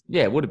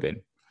 Yeah, it would have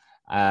been.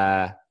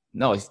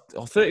 No, his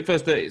 31st,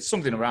 30th,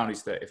 something around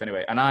his 30th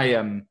anyway. And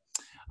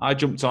I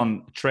jumped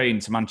on a train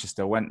to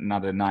Manchester, went and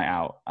had a night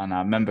out. And I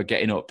remember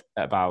getting up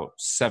at about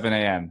 7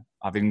 a.m,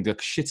 having the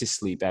shittest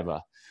sleep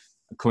ever.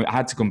 I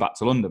had to come back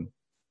to London.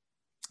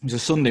 It was a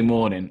Sunday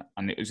morning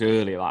and it was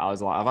early. I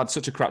was like, I've had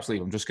such a crap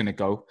sleep, I'm just going to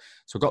go.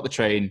 So I got the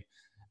train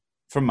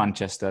from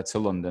Manchester to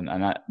London,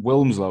 and at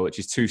Wilmslow, which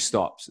is 2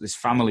 stops, this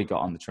family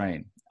got on the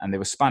train, and they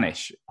were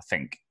Spanish, I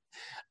think.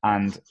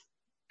 And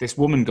this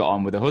woman got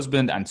on with her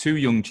husband and 2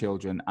 young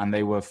children, and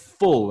they were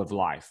full of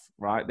life,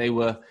 right? They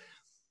were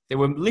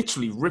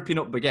literally ripping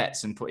up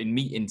baguettes and putting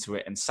meat into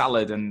it and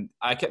salad. And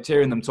I kept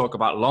hearing them talk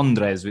about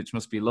Londres, which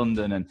must be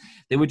London. And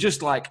they were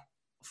just like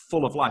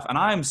full of life. And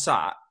I am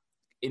sat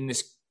in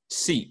this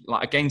seat,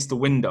 like against the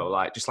window,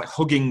 like just like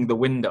hugging the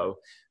window,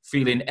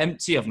 feeling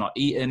empty. I've not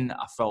eaten.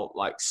 I felt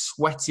like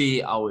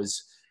sweaty. I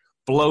was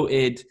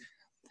bloated.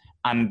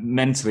 And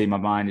mentally, my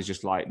mind is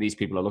just like, these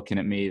people are looking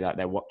at me, that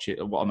they're watching.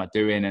 What am I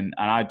doing? And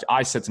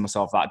I said to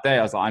myself that day,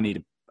 I was like,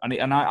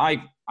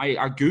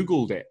 I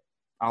Googled it,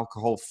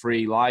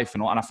 alcohol-free life.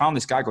 And I found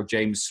this guy called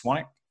James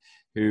Swanwick,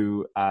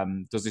 who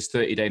does this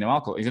 30-day no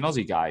alcohol. He's an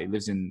Aussie guy. He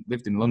lived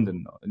in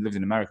London, lived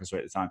in America,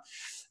 sorry, at the time.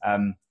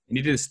 And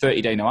he did this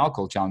 30-day no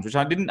alcohol challenge, which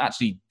I didn't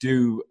actually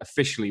do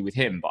officially with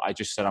him, but I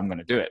just said, I'm going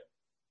to do it.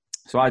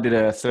 So I did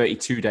a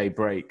 32-day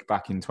break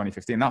back in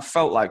 2015. That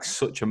felt like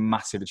such a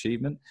massive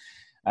achievement.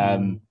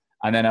 And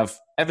then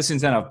ever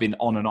since then, I've been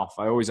on and off.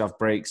 I always have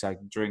breaks. I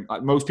drink.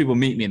 Like, most people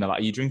meet me and they're like,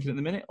 are you drinking at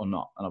the minute or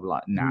not? And I'll be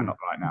like, nah, not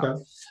right now.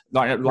 Okay.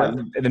 Like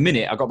at the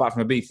minute, I got back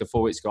from Ibiza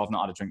 4 weeks ago. I've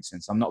not had a drink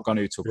since. I'm not going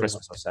to till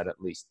Christmas, I said, at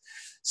least.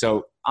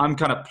 So I'm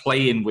kind of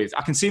playing with,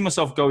 I can see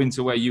myself going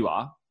to where you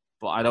are,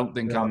 but I don't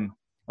think I'm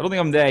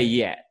there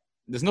yet.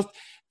 There's nothing,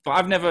 but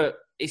I've never,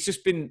 it's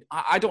just been,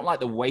 I don't like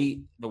the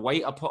weight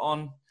I put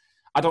on.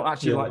 I don't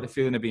actually like the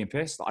feeling of being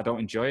pissed. I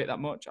don't enjoy it that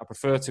much. I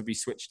prefer to be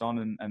switched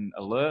on and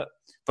alert.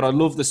 But I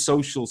love the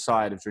social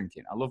side of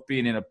drinking. I love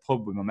being in a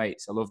pub with my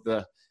mates. I love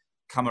the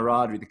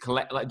camaraderie,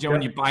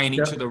 when you're buying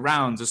each other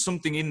rounds. There's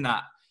something in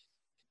that.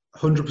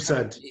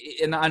 100%.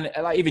 And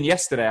like even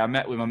yesterday, I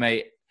met with my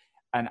mate,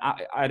 and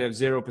I had a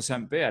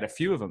 0% beer. I had a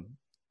few of them,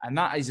 and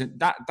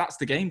that's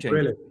the game changer.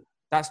 Really?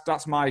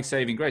 That's my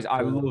saving grace.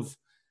 I love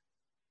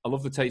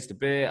the taste of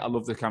beer. I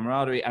love the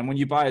camaraderie. And when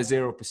you buy a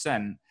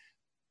 0%.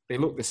 They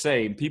look the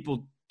same.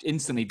 People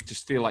instantly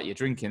just feel like you're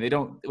drinking. They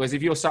don't. Whereas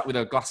if you're sat with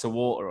a glass of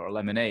water or a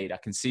lemonade, I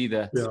can see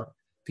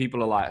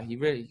people are like, you're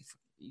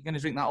going to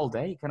drink that all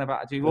day? Kind of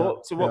attitude.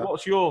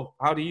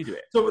 How do you do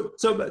it?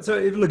 So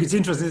look, it's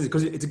interesting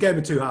because it's a game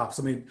of 2 halves.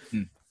 I mean,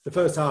 the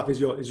first half is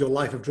your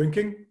life of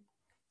drinking.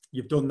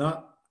 You've done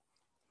that.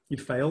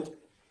 You've failed,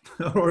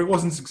 or it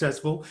wasn't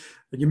successful,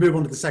 and you move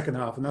on to the second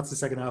half, and that's the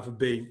second half of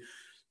being.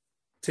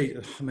 I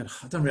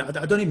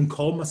don't even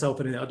call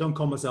myself anything. I don't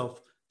call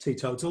myself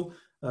teetotal.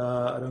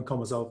 I don't call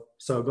myself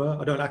sober.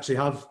 I don't actually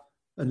have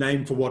a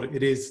name for what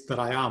it is that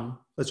I am.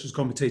 Let's just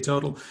call me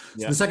teetotal.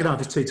 Yeah. So the second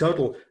half is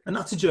teetotal, and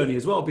that's a journey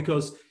as well.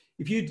 Because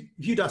if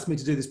you'd asked me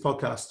to do this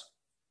podcast,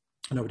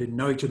 I know we didn't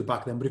know each other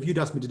back then, but if you'd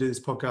asked me to do this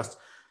podcast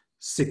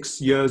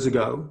 6 years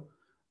ago,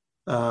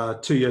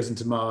 2 years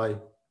into my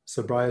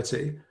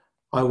sobriety,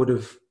 I would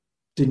have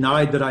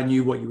denied that I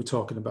knew what you were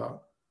talking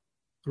about.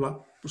 Like,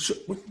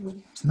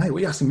 mate, what are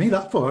you asking me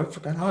that for?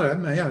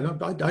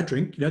 I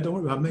drink, don't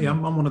worry about me.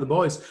 I'm one of the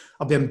boys.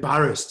 I'd be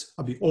embarrassed.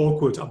 I'd be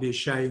awkward. I'd be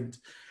ashamed.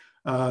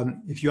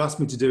 If you asked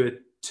me to do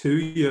it 2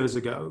 years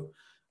ago,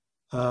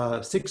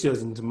 6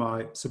 years into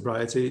my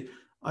sobriety,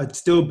 I'd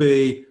still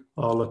be,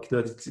 oh, look,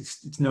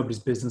 it's nobody's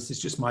business. It's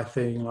just my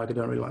thing. Like, I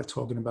don't really like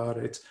talking about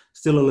it.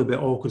 Still a little bit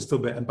awkward, still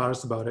a bit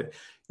embarrassed about it.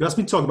 You asked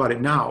me to talk about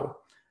it now.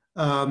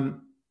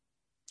 I'm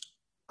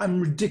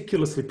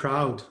ridiculously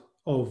proud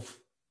of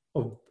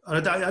I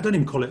don't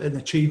even call it an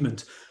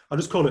achievement. I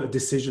just call it a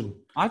decision.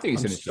 I think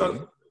it's an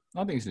achievement.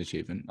 I think it's an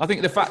achievement. I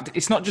think the fact,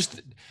 it's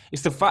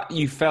the fact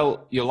you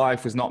felt your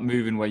life was not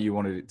moving where you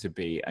wanted it to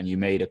be and you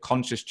made a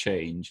conscious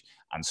change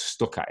and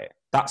stuck at it.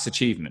 That's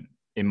achievement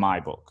in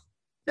my book.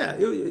 Yeah,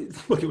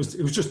 look, it was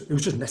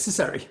just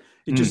necessary.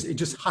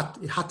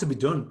 It had to be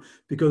done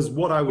because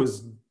what I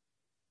was.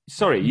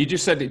 Sorry, you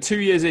just said that 2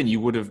 years in you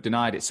would have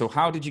denied it. So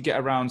how did you get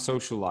around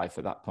social life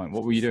at that point?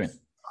 What were you doing?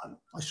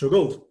 I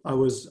struggled. I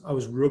was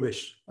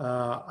rubbish.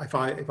 If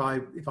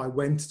I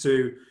went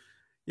to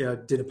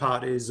dinner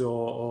parties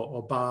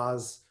or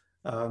bars,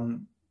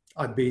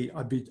 I'd be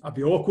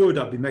awkward.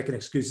 I'd be making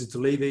excuses to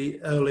leave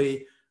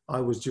early. I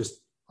was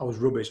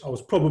rubbish. I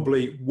was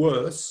probably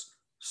worse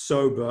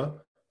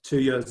sober 2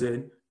 years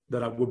in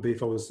than I would be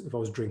if I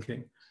was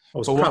drinking.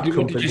 What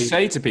did you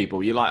say to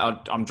people? You're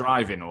like, I'm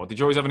driving, or did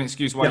you always have an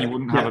excuse why you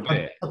wouldn't have a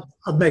beer?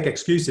 I'd make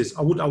excuses.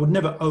 I would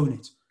never own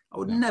it. I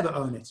would never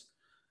own it.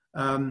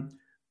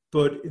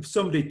 But if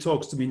somebody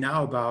talks to me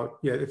now about,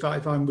 if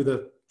I'm with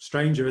a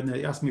stranger and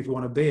they ask me if you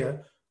want a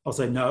beer, I'll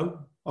say no,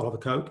 I'll have a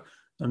Coke.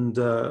 And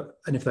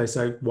if they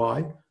say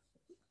why,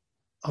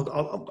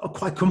 I'll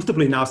quite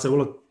comfortably now say,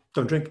 well, I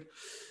don't drink.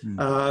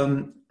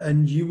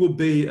 And you will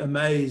be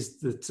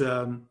amazed that,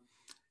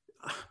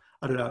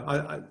 I don't know,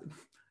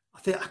 I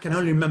think I can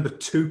only remember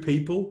 2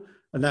 people,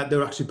 and that they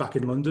were actually back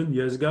in London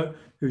years ago,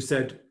 who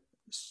said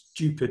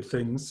stupid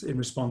things in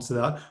response to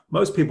that.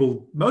 Most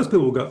people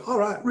will go, all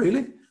right,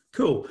 really?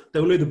 Cool. They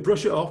will either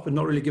brush it off and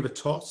not really give a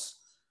toss,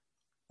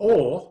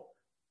 or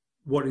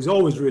what is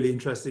always really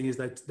interesting is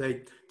that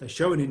they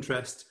show an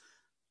interest.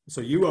 So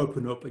you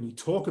open up and you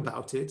talk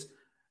about it,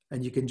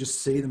 and you can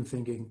just see them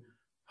thinking,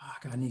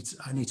 I need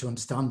to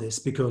understand this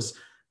because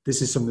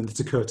this is something that's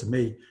occurred to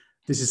me.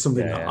 This is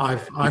something that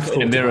I've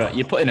thought about.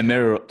 You're putting a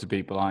mirror up to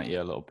people, aren't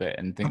you, a little bit,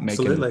 and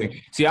Absolutely. Making them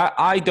think. See,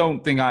 I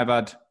don't think I've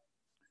had.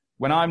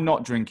 When I'm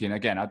not drinking,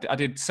 again, I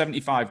did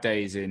 75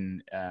 days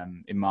in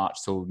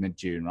March till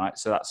mid-June, right?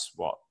 So that's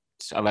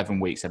 11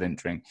 weeks I didn't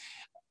drink.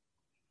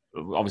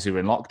 Obviously, we're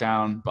in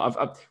lockdown,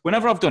 but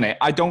whenever I've done it,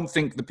 I don't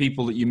think the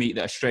people that you meet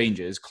that are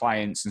strangers,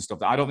 clients and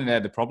stuff, I don't think they're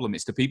the problem.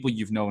 It's the people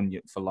you've known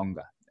for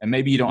longer. And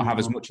maybe you don't have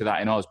as much of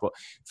that in us. But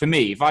for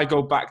me, if I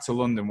go back to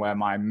London where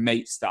my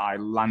mates that I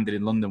landed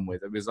in London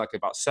with, it was like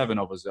about 7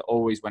 of us that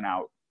always went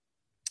out.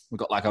 We've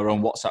got like our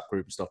own WhatsApp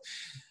group and stuff.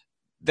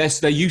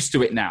 They're used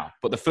to it now.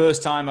 But the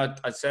first time I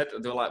said,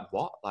 they were like,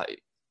 what?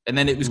 And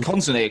then it was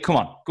constantly, come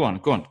on, go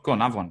on,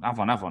 have one.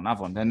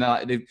 And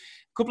a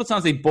couple of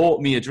times they bought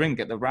me a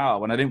drink at the Row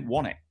when I didn't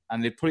want it.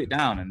 And they'd put it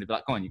down and they'd be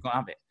like, go on, you can't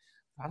have it.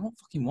 I don't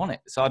fucking want it.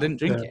 So I didn't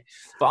drink it.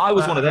 But I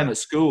was one of them at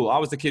school. I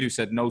was the kid who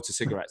said no to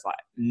cigarettes,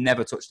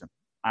 never touched them.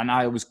 And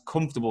I was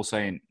comfortable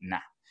saying, nah.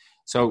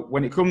 So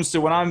when it comes to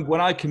when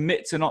I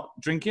commit to not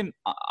drinking,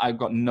 I've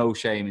got no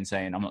shame in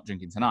saying I'm not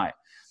drinking tonight.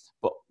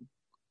 But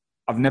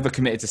I've never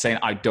committed to saying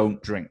I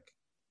don't drink.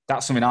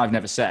 That's something I've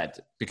never said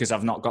because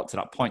I've not got to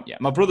that point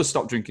yet. My brother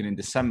stopped drinking in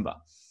December.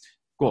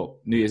 Well,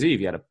 New Year's Eve,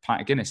 he had a pint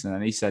of Guinness, and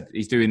then he said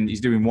he's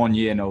doing 1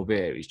 year no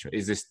beer.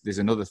 There's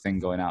another thing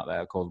going out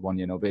there called 1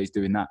 year no beer. He's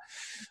doing that,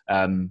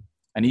 and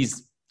he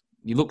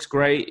looks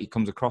great. He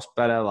comes across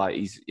better.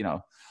 It's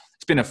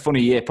been a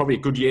funny year, probably a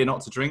good year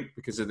not to drink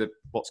because of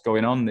what's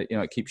going on.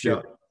 It keeps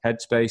your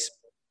headspace.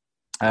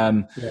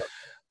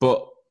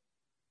 But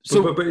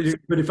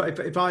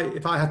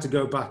if I had to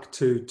go back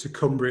to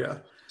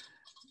Cumbria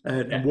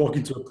and walk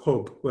into a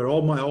pub where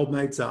all my old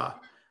mates are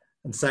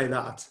and say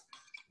that.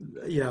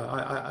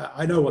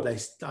 I know what I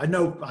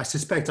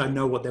suspect I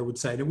know what they would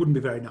say, and it wouldn't be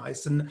very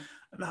nice,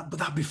 but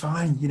that'd be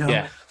fine.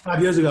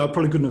 5 years ago I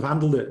probably couldn't have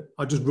handled it.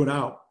 I'd just run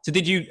out. So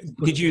did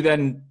you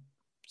then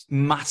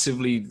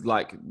massively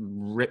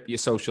rip your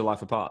social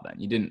life apart then?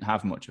 You didn't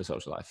have much of a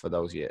social life for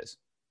those years?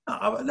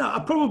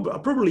 I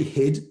probably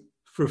hid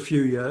for a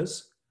few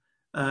years,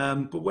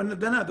 but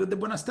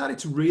when I started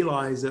to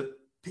realize that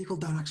people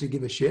don't actually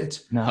give a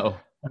shit. No.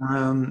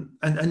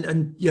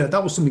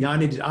 That was something I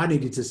needed. I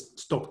needed to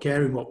stop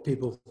caring what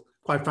people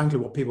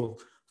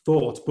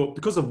thought. But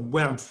because of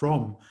where I'm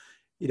from,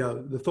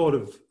 the thought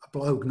of a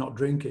bloke not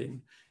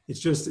drinking,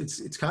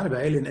 it's kind of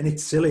alien and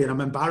it's silly. And I'm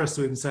embarrassed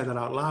to even say that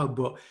out loud.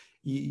 But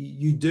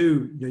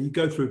you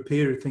go through a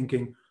period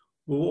thinking,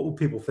 well, what will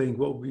people think?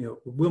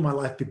 Will my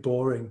life be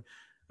boring?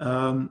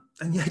 And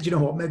yeah, do you know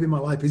what? Maybe my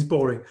life is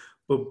boring,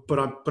 but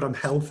I'm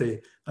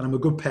healthy and I'm a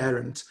good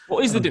parent.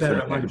 What is the I'm better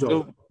difference? at my job.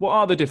 So what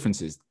are the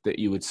differences that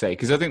you would say?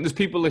 Because I think there's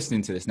people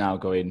listening to this now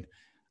going,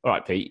 all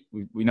right, Pete,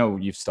 we know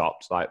you've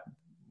stopped. Like,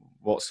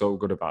 what's so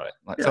good about it?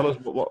 Like, tell us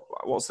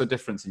what's the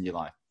difference in your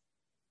life?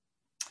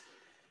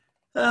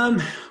 Well,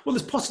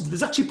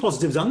 there's actually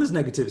positives and there's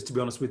negatives, to be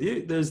honest with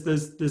you. There's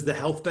the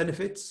health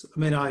benefits. I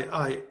mean,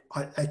 I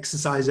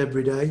exercise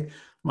every day.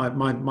 My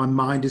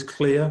mind is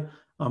clear.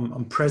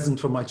 I'm present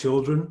for my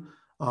children.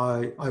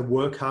 I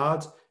work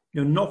hard.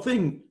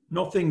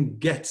 Nothing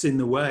gets in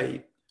the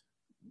way.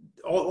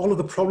 All of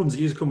the problems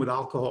that used to come with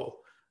alcohol,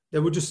 they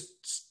would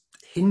just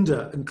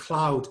hinder and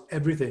cloud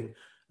everything,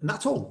 and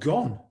that's all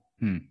gone.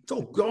 It's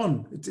all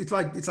gone. It's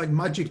like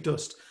magic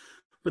dust.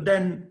 But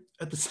then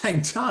at the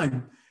same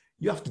time,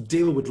 you have to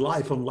deal with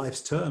life on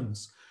life's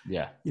terms.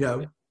 Yeah.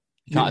 You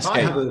can't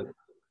escape.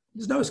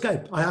 There's no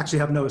escape. I actually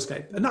have no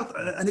escape.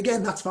 And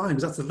again, that's fine,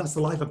 because that's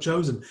the life I've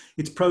chosen.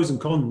 It's pros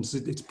and cons.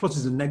 It's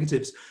pluses and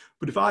negatives.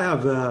 But if I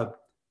have a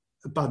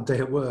bad day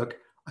at work,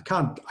 I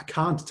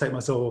can't take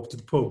myself up to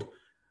the pub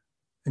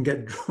and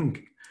get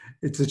drunk.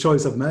 It's a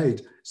choice I've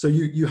made. So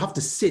you have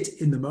to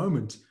sit in the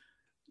moment.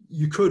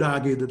 You could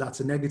argue that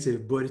that's a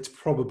negative, but it's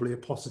probably a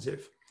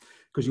positive,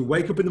 because you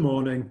wake up in the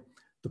morning,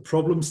 the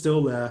problem's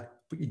still there,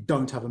 but you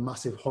don't have a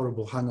massive,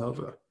 horrible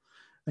hangover,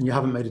 and you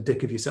haven't made a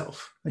dick of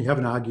yourself, and you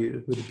haven't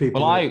argued with the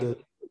people. Well,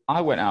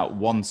 I went out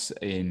once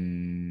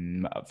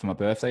for my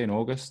birthday in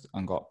August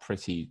and got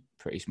pretty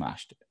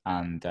smashed,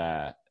 and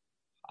I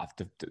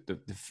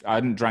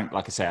hadn't drank,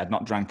 like I say, I'd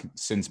not drank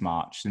since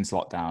March, since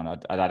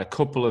lockdown. I'd had a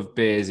couple of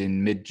beers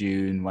in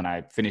mid-June when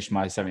I finished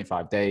my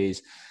 75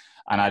 days,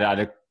 and I'd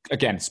had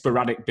again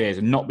sporadic beers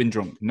and not been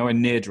drunk, nowhere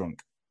near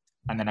drunk.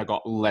 And then I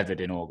got levered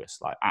in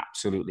August, like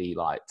absolutely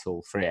like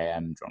till 3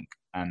 a.m. drunk.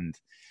 And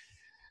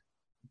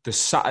the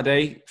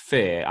Saturday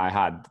fear I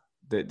had,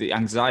 the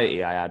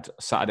anxiety I had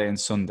Saturday and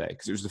Sunday,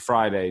 because it was the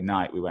Friday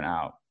night we went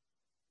out,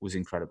 was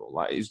incredible.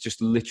 Like, it was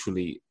just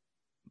literally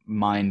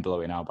mind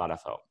blowing how bad I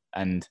felt.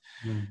 And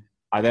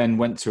I then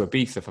went to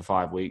Ibiza for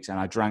 5 weeks, and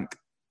I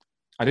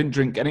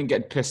didn't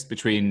get pissed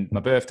between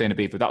my birthday and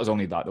Ibiza. That was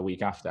only like the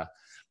week after.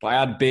 But I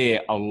had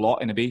beer a lot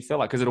in Ibiza,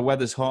 like, because the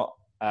weather's hot.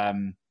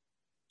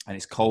 And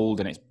it's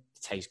cold and it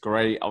tastes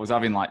great. I was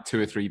having like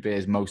 2 or 3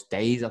 beers most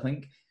days, I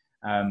think.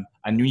 And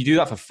when you do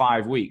that for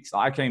 5 weeks,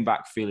 I came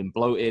back feeling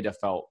bloated. I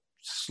felt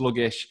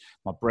sluggish.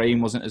 My brain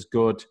wasn't as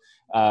good.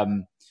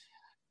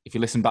 If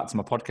you listen back to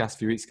my podcast a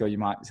few weeks ago, you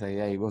might say,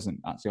 hey, he wasn't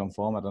actually on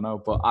form. I don't know.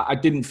 But I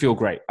didn't feel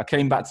great. I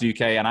came back to the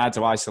UK and I had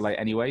to isolate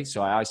anyway.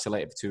 So I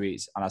isolated for 2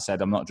 weeks and I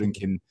said, I'm not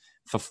drinking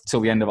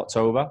till the end of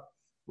October,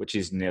 which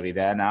is nearly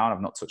there now, and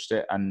I've not touched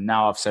it. And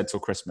now I've said till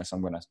Christmas,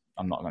 I'm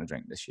not gonna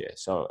drink this year.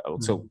 So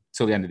till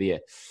the end of the year.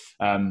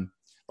 But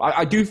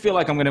I do feel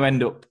like I'm going to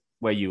end up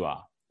where you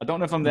are. I don't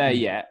know if I'm there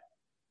yet,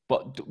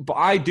 but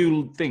I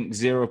do think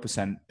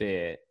 0%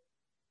 beer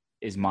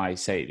is my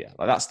savior.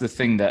 Like, that's the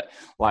thing that,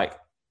 like,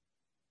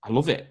 I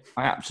love it.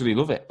 I absolutely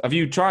love it. Have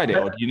you tried it,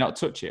 or do you not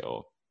touch it?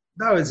 Or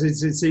no,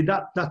 see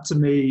that to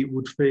me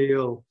would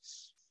feel.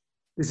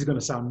 This is going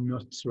to sound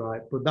nuts,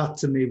 right? But that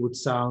to me would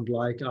sound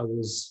like I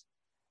was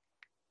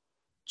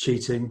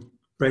cheating,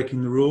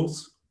 breaking the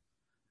rules,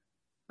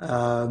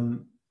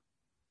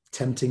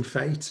 tempting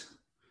fate,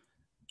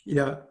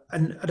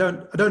 and I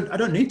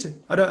don't need to.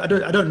 I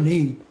don't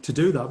need to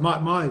do that.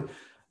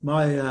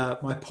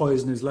 My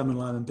poison is lemon,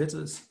 lime, and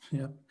bitters.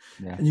 Yeah.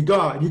 And you go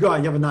out and you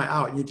have a night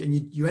out,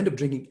 and you end up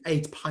drinking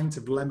 8 pints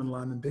of lemon,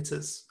 lime, and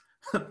bitters.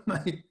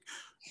 mate,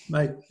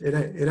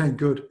 it ain't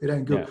good. It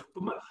ain't good.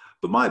 Yeah.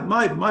 But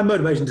my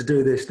motivation to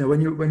do this now,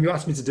 when you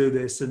asked me to do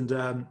this, and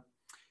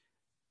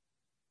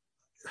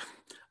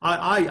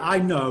I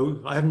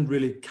know, I haven't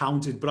really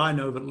counted, but I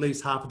know of at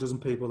least half a dozen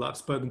people that I've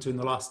spoken to in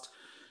the last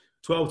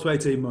 12 to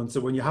 18 months. So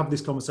when you have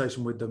this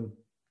conversation with them,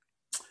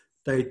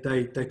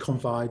 they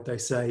confide, they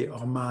say,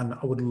 oh man,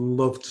 I would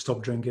love to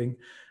stop drinking.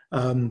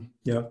 How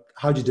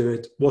do you do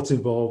it? What's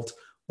involved?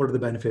 What are the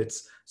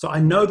benefits? So I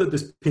know that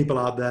there's people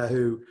out there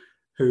who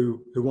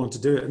want to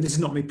do it. And this is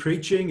not me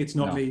preaching. It's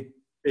not me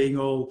being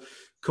all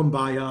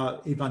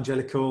kumbaya,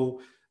 evangelical,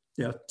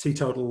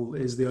 teetotal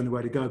is the only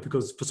way to go,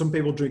 because for some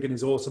people drinking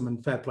is awesome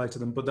and fair play to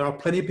them. But there are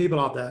plenty of people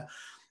out there,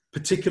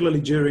 particularly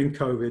during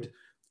COVID,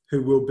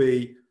 who will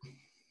be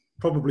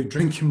probably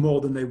drinking more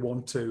than they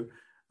want to,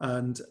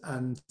 and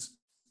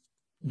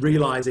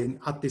realizing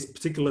at this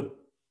particular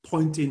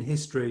point in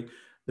history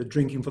that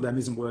drinking for them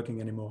isn't working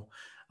anymore.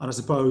 And I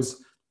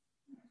suppose,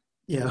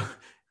 in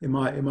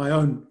my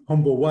own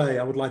humble way,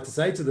 I would like to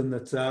say to them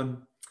that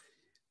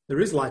there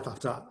is life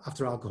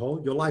after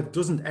alcohol. Your life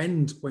doesn't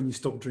end when you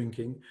stop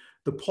drinking.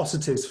 The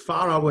positives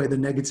far outweigh the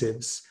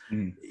negatives.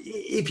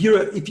 If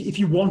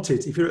you want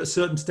it, if you're at a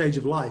certain stage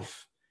of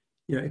life,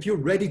 if you're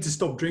ready to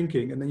stop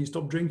drinking and then you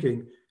stop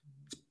drinking,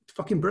 it's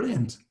fucking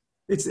brilliant.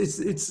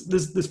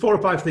 There's 4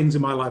 or 5 things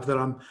in my life that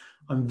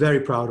I'm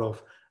very proud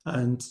of,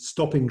 and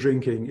stopping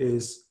drinking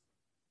is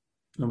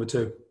number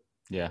 2.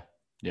 Yeah,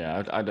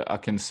 I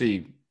can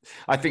see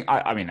I think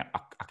I mean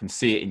I can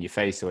see it in your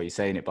face the way you're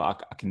saying it,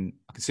 but I can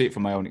see it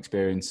from my own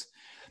experience.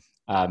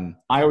 I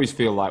always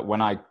feel like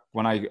when I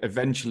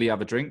eventually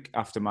have a drink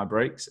after my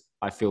breaks,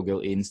 I feel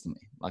guilty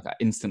instantly. Like I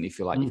instantly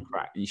feel like you've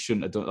cracked. You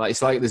shouldn't have done. Like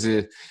it's like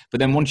but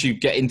then once you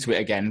get into it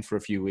again for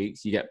a few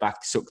weeks, you get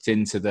back sucked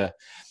into the.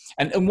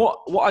 And what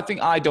I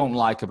think I don't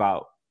like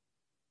about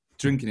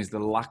drinking is the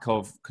lack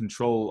of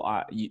control.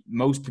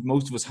 Most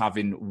of us have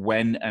in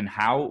when and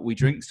how we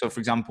drink. So, for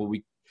example,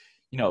 we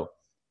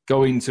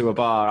going to a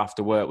bar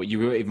after work what you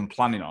weren't even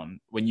planning on,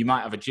 when you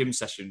might have a gym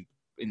session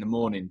in the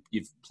morning,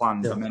 you've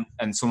planned,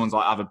 and someone's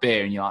like, have a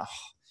beer, and you're like,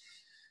 oh.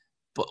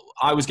 But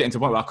I was getting to a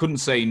point where I couldn't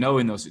say no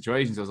in those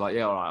situations. I was like,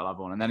 yeah, all right, I'll have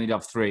one. And then he'd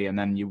have three, and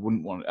then you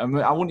wouldn't want,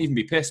 I wouldn't even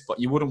be pissed, but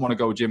you wouldn't want to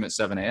go gym at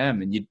 7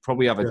 a.m. and you'd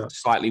probably have a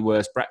slightly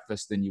worse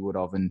breakfast than you would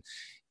have. And,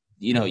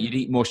 you'd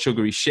eat more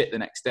sugary shit the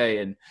next day.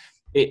 And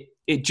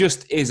it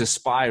just is a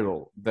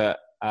spiral that,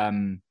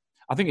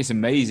 I think it's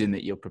amazing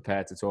that you're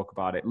prepared to talk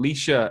about it.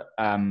 Leisha,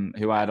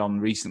 who I had on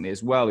recently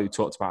as well, who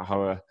talked about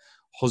how her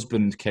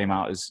husband came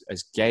out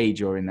as gay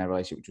during their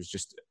relationship, which was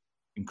just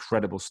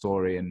incredible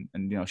story. And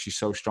she's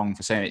so strong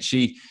for saying it.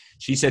 She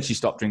said she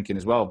stopped drinking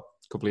as well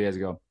a couple of years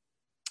ago.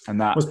 And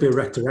that must be a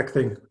rec-to-rec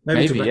thing.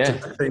 Maybe yeah.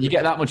 Thing. You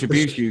get that much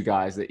abuse, you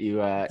guys, that you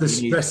the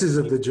stresses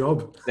of the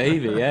job.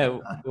 Maybe, yeah.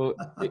 Well,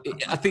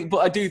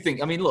 I do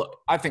think. I mean, look,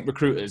 I think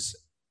recruiters,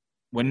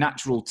 we're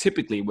natural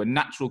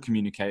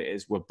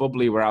communicators. We're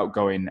bubbly, we're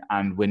outgoing,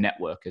 and we're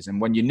networkers. And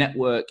when you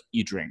network,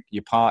 you drink,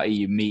 you party,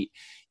 you meet.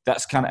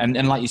 That's kind of,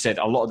 and like you said,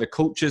 a lot of the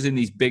cultures in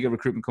these bigger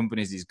recruitment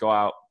companies is go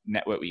out,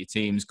 network with your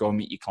teams, go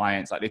meet your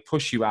clients. Like they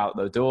push you out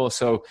the door.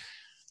 So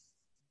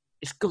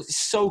it's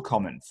so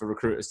common for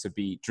recruiters to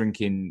be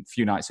drinking a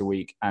few nights a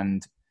week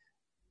and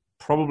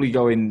probably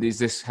going, is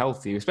this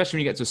healthy? Especially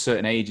when you get to a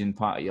certain age in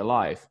part of your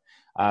life.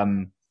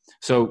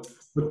 Sorry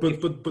to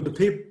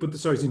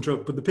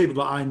interrupt, but the people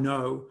that I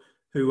know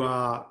who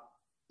are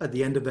at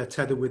the end of their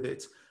tether with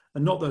it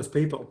are not those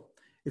people.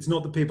 It's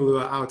not the people who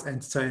are out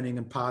entertaining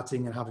and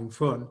partying and having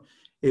fun.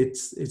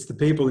 It's the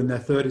people in their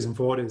 30s and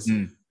 40s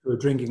who are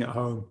drinking at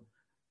home.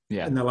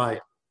 Yeah. And they're like,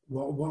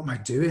 what am I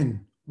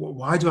doing?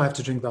 Why do I have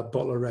to drink that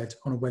bottle of red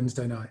on a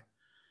Wednesday night?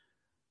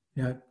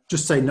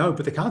 Just say no,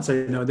 but they can't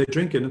say no. They're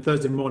drinking, and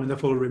Thursday morning they're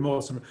full of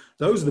remorse. And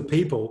those are the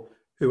people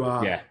who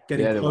are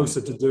getting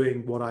closer to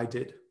doing what I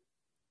did.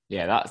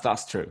 Yeah,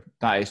 that's true.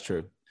 That is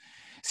true.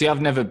 See,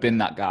 I've never been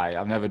that guy.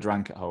 I've never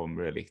drank at home,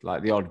 really.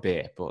 Like the odd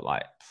beer, but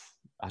like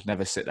I'd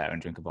never sit there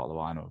and drink a bottle of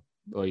wine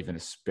or even a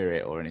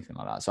spirit or anything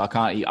like that. So I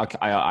can't.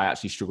 I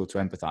actually struggle to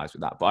empathize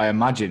with that. But I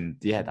imagine,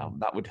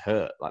 that would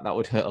hurt. Like that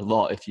would hurt a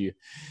lot if you're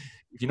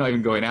not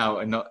even going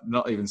out and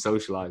not even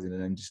socializing,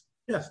 and then just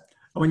And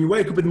when you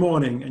wake up in the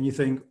morning and you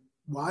think,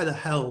 why the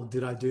hell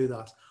did I do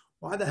that?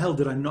 Why the hell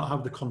did I not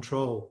have the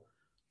control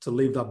to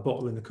leave that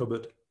bottle in the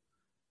cupboard?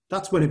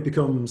 That's when it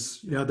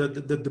becomes,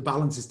 the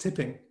balance is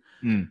tipping.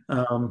 And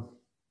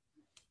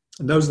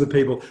those are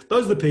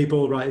the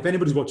people, right? If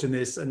anybody's watching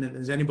this and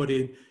there's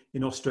anybody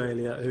in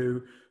Australia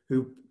who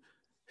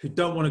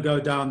don't want to go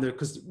down there,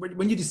 because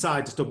when you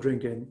decide to stop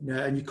drinking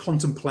and you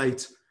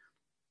contemplate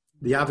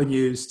the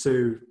avenues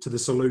to the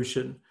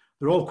solution,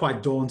 they're all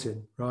quite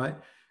daunting, right?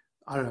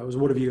 I don't know,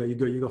 what have you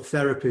got? You got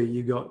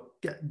therapy,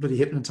 get bloody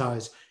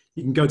hypnotized,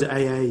 you can go to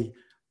AA,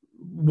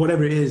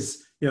 whatever it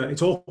is,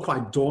 it's all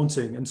quite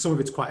daunting and some of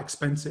it's quite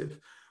expensive.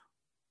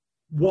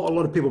 What a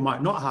lot of people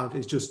might not have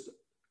is just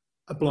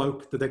a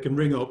bloke that they can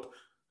ring up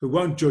who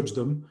won't judge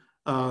them,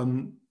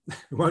 who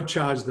won't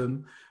charge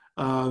them,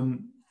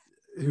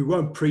 who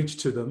won't preach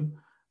to them.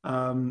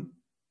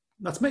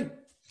 That's me.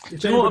 Do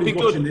you know what would be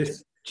good?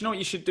 Do you know what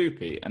you should do,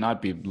 Pete? And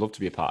love to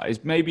be a part.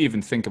 Is maybe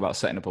even think about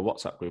setting up a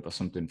WhatsApp group or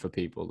something for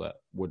people that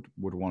would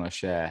want to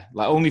share,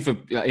 like only for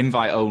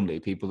invite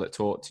only people that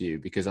talk to you.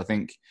 Because I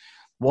think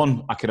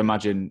I could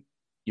imagine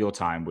your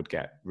time would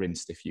get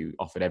rinsed if you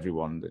offered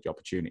everyone the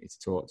opportunity to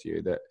talk to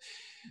you. But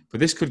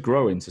this could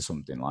grow into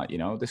something like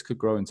this could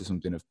grow into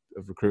something of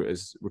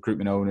recruiters,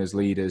 recruitment owners,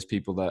 leaders,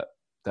 people that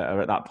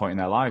are at that point in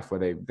their life where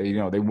they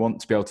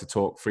want to be able to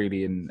talk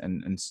freely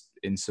and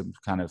in some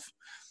kind of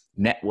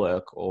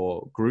network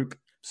or group.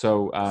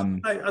 So I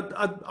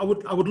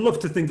would love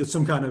to think that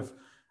some kind of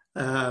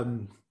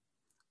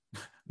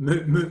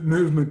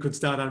movement could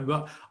start on,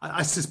 but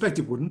I suspect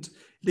it wouldn't.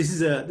 This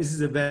is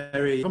a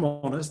very, if I'm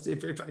honest,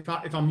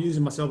 if I'm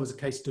using myself as a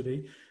case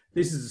study,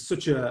 this is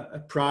such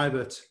a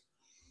private,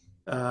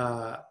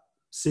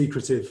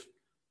 secretive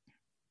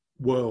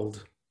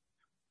world,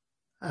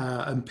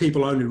 and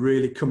people only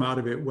really come out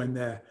of it when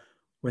they're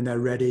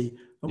ready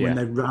and when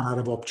they run out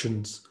of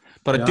options.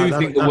 But I do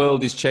think the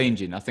world is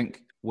changing. I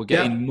think we're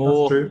getting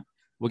more.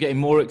 We're getting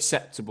more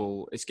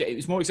acceptable.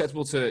 It's more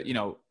acceptable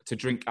to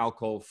drink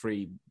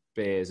alcohol-free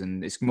beers,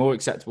 and it's more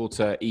acceptable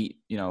to eat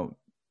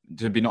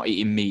to be not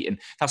eating meat. And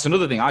that's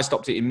another thing. I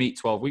stopped eating meat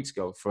 12 weeks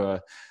ago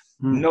for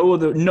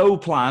no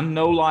plan,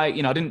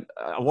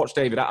 I watched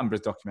David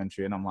Attenborough's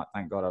documentary and I'm like,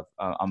 thank God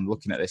I'm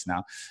looking at this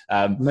now.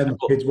 My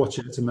kids watch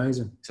it. It's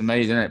amazing. It's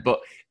amazing, isn't it?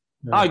 But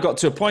I got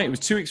to a point, it was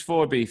 2 weeks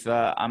before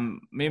Ibiza, and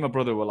me and my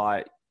brother were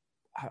like,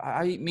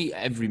 I eat meat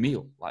every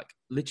meal, like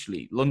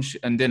literally lunch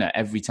and dinner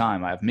every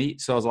time I have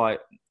meat. So I was like,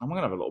 I'm going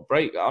to have a little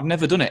break. I've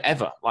never done it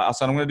ever. Like I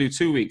said, I'm going to do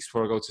 2 weeks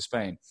before I go to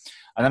Spain.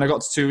 And then I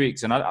got to 2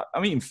 weeks and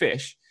I'm eating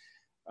fish.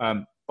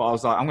 But I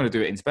was like, I'm going to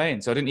do it in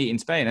Spain. So I didn't eat in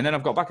Spain. And then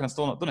I've got back and I've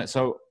still not done it.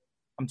 So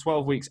I'm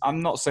 12 weeks.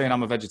 I'm not saying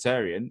I'm a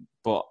vegetarian,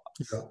 but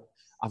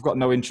I've got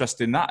no interest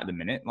in that at the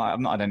minute. Like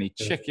I've not had any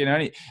chicken or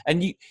any.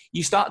 And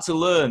you start to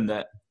learn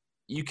that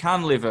you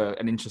can live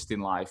an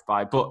interesting life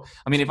by, but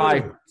I mean, if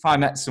I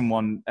met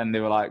someone and they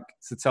were like,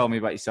 so tell me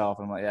about yourself.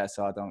 I'm like,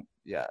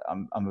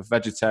 I'm a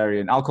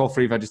vegetarian,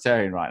 alcohol-free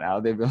vegetarian right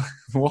now. They'd be like,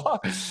 what?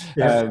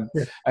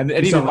 And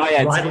even my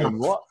head's going,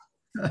 what?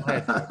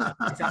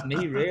 Is that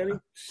me really?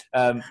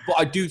 But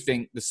I do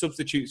think the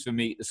substitutes for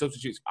meat, the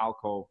substitutes for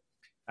alcohol,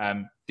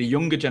 the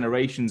younger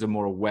generations are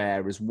more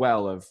aware as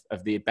well of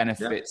the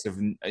benefits of,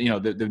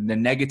 the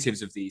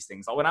negatives of these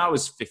things. Like when I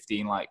was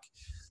 15, like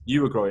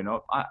you were growing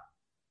up,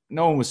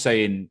 no one was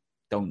saying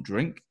don't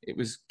drink. It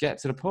was get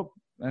to the pub,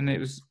 and it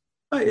was.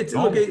 It's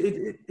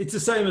the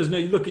same as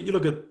you look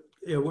at.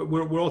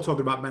 We're all talking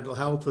about mental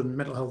health and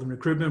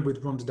recruitment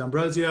with Rhonda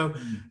D'Ambrosio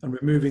and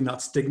removing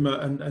that stigma,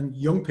 and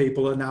young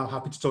people are now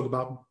happy to talk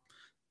about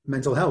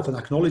mental health and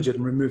acknowledge it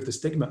and remove the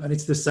stigma. And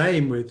it's the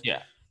same with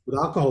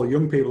alcohol.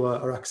 Young people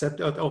are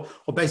accepting or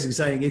basically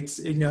saying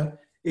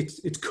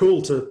it's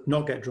cool to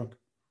not get drunk.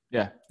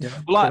 Yeah.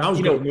 Well, when I was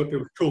growing up, it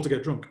was cool to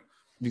get drunk.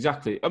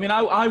 Exactly. I mean,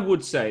 I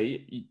would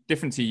say,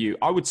 different to you,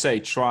 I would say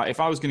try, if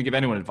I was going to give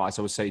anyone advice,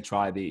 I would say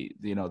try the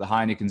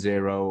Heineken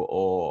Zero,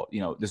 or,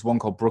 there's one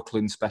called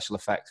Brooklyn Special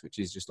Effects, which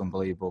is just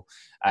unbelievable.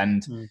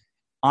 And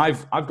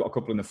I've got a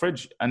couple in the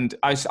fridge, and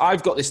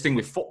I've got this thing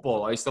with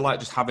football. I used to like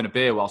just having a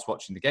beer whilst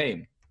watching the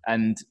game.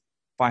 And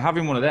by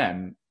having one of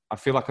them, I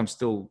feel like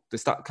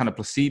there's that kind of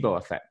placebo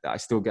effect that I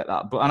still get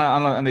that. But,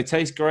 and they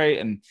taste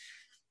great,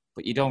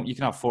 but you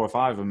can have 4 or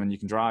 5 of them and you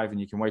can drive and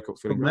you can wake up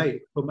feeling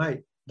great. But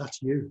mate,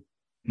 that's you.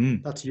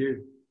 That's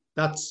you.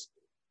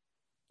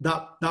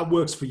 That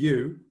works for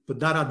you,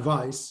 but that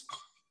advice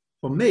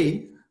for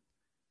me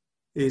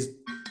is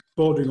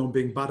bordering on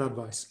being bad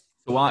advice.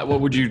 So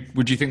what would you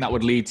think that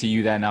would lead to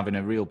you then having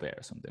a real beer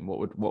or something?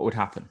 What would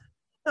happen?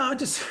 No, I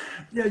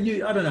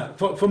don't know.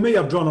 For me,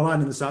 I've drawn a line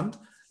in the sand,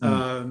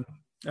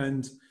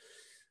 and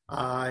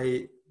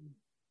I've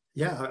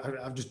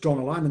just drawn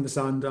a line in the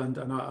sand, and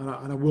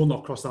I will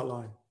not cross that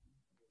line.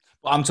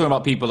 Well, I'm talking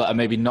about people that are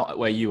maybe not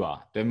where you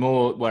are. They're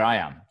more where I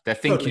am. They're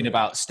thinking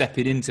about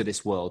stepping into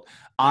this world.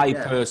 I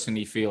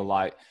personally feel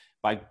like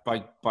by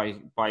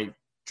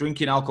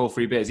drinking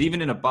alcohol-free beers,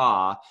 even in a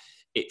bar,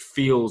 it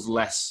feels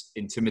less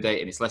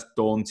intimidating. It's less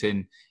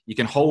daunting. You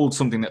can hold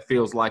something that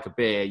feels like a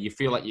beer. You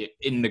feel like you're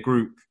in the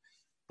group,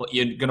 but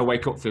you're going to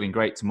wake up feeling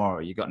great tomorrow.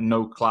 You got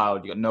no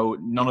cloud. You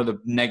got none of the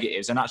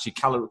negatives. And actually,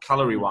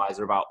 calorie-wise,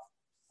 are about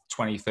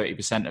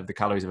 20-30% of the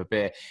calories of a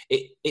beer.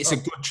 It's a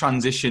good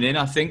transition in,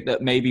 I think,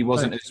 that maybe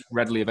wasn't as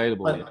readily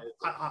available.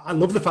 I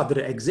love the fact that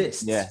it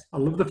exists. Yeah. I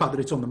love the fact that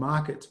it's on the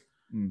market.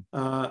 And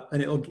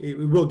it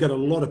will get a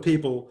lot of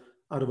people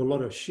out of a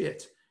lot of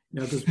shit,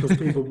 because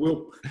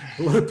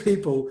a lot of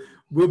people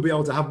will be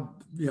able to have,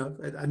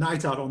 a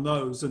night out on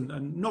those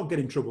and not get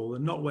in trouble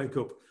and not wake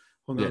up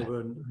hungover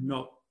and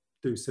not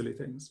do silly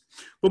things.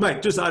 But mate, I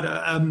just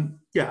want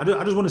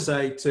to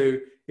say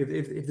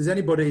if there's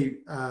anybody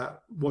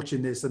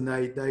watching this and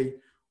they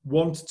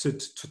want to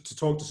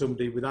talk to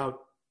somebody without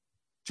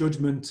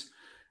judgment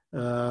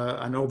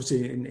and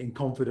obviously in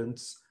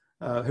confidence,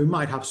 who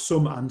might have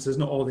some answers,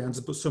 not all the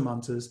answers, but some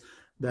answers,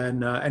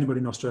 then anybody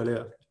in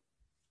Australia,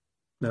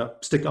 I'll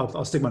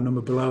stick my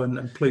number below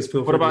and please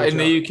feel free. What about in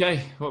the UK?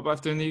 What about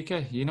if they're in the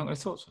UK? You're not going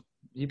to talk to them?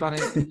 You better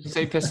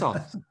say piss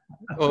off.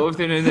 Or if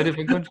they're in a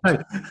different country.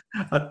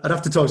 I'd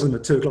have to talk to them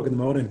at 2:00 in the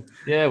morning.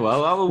 Yeah,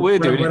 well, we're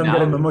doing it now. When I'm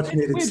getting my much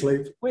needed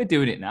sleep. We're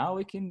doing it now.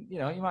 We can,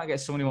 you might get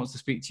someone who wants to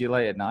speak to you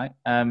late at night.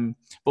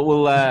 But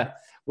we'll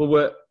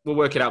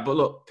work it out. But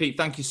look, Pete,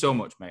 thank you so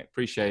much, mate.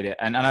 Appreciate it.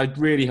 And I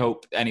really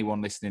hope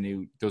anyone listening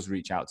who does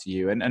reach out to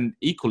you and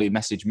equally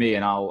message me,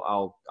 and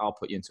I'll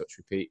put you in touch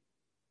with Pete.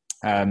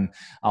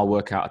 I'll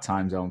work out a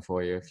time zone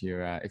for you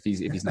if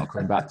he's not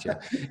coming back to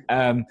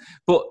you.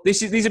 But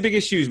these are big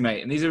issues,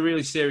 mate, and these are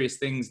really serious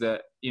things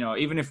that,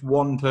 even if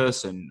one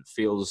person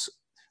feels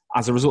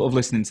as a result of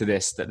listening to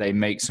this that they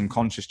make some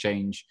conscious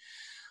change,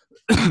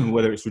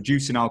 whether it's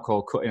reducing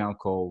alcohol, cutting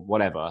alcohol,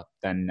 whatever,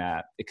 then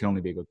it can only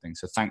be a good thing.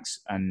 So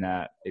thanks, and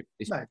it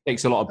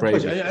takes a lot of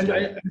bravery.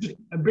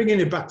 And bringing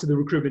it back to the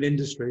recruitment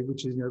industry,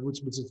 which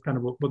is kind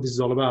of what this is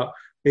all about.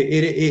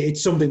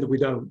 It's something that we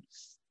don't.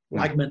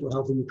 Like mental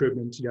health and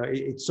recruitment,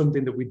 it's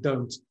something that we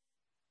don't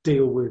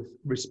deal with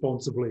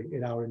responsibly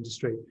in our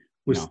industry.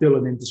 We're still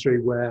an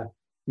industry where,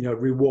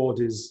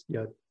 reward is,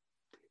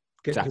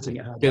 exactly.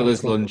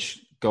 Biller's lunch,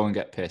 go and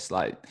get pissed.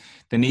 Like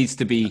there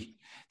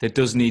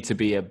does need to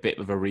be a bit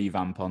of a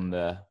revamp on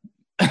the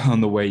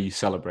way you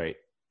celebrate,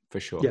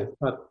 for sure. Yeah,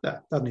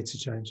 that needs to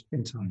change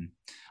in time.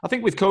 I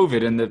think with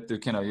COVID and the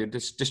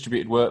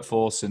distributed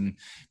workforce and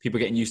people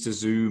getting used to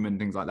Zoom and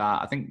things like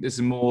that, I think there's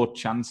more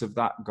chance of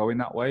that going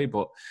that way.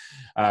 But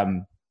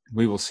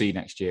we will see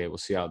next year. We'll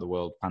see how the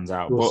world pans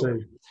out. We'll But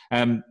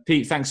see.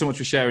 Pete, thanks so much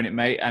for sharing it,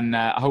 mate. And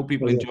I hope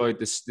people enjoyed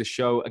this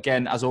show.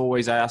 Again, as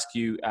always, I ask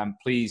you,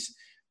 please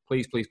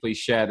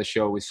share the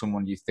show with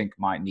someone you think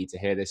might need to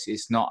hear this.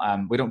 It's not,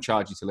 we don't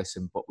charge you to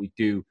listen, but we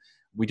do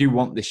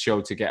want this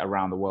show to get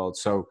around the world.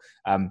 So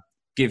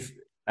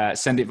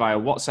send it via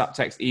WhatsApp,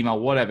 text, email,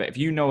 whatever. If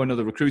you know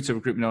another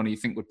recruitment owner you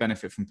think would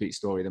benefit from Pete's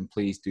story, then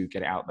please do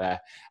get it out there.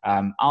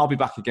 I'll be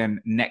back again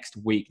next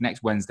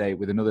Wednesday,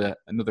 with another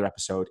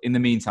episode. In the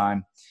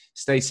meantime,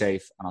 stay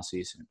safe, and I'll see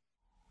you soon.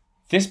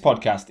 This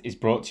podcast is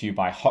brought to you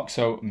by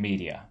Hoxo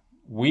Media.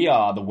 We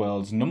are the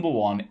world's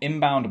 #1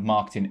 inbound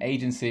marketing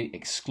agency,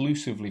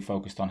 exclusively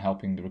focused on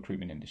helping the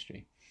recruitment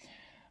industry.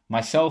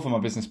 Myself and my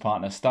business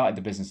partner started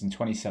the business in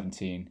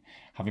 2017,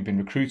 having been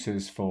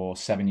recruiters for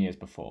 7 years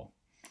before.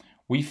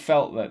 We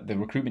felt that the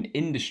recruitment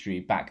industry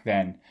back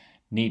then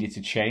needed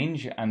to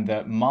change, and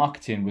that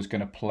marketing was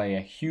going to play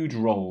a huge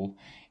role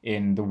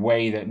in the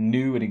way that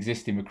new and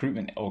existing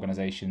recruitment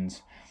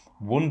organizations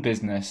won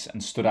business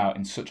and stood out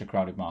in such a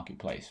crowded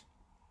marketplace.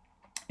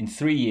 In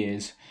 3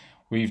 years,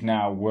 we've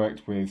now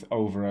worked with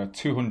over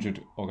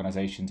 200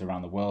 organizations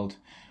around the world.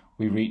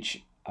 We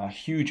reach a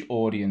huge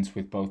audience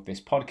with both this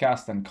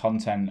podcast and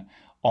content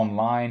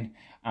online,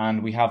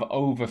 and we have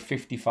over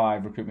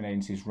 55 recruitment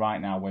agencies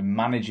right now we're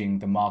managing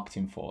the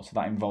marketing for. So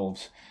that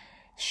involves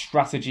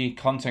strategy,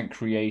 content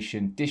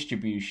creation,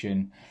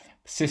 distribution,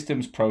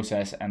 systems,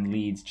 process, and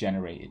leads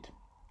generated.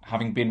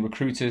 Having been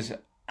recruiters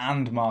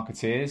and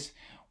marketeers,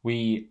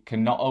 we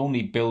can not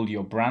only build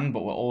your brand,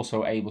 but we're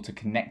also able to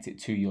connect it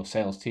to your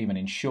sales team and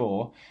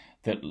ensure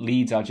that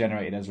leads are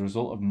generated as a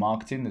result of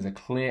marketing. There's a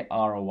clear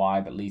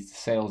ROI that leads to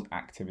sales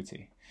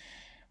activity.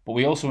 But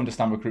we also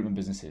understand recruitment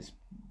businesses.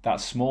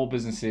 That's small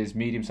businesses,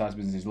 medium-sized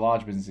businesses,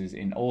 large businesses,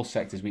 in all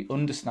sectors. We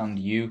understand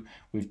you,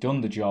 we've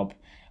done the job,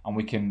 and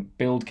we can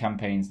build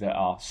campaigns that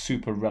are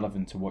super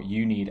relevant to what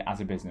you need as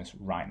a business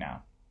right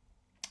now.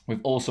 We've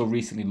also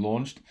recently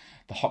launched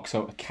the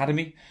Hoxo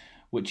Academy,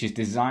 which is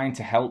designed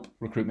to help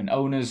recruitment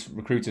owners,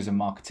 recruiters, and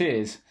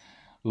marketeers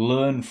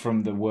learn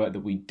from the work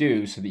that we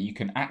do so that you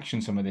can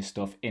action some of this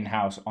stuff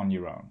in-house on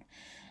your own.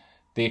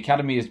 The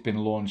Academy has been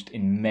launched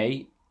in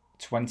May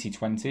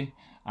 2020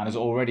 and has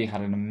already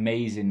had an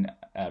amazing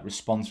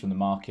response from the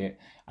market,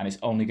 and it's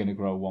only going to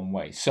grow one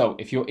way. So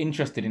if you're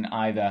interested in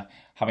either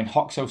having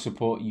Hoxo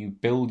support you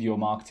build your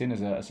marketing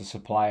as a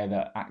supplier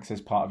that acts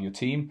as part of your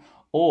team,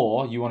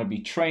 or you want to be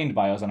trained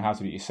by us on how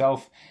to do it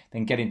yourself,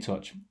 then get in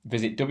touch.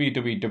 Visit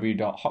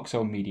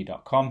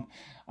www.hoxomedia.com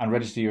and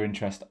register your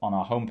interest on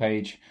our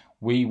homepage.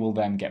 We will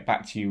then get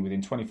back to you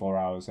within 24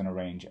 hours and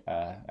arrange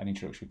an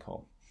introductory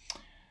call.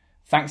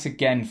 Thanks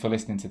again for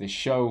listening to this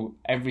show.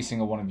 Every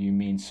single one of you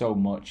means so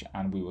much,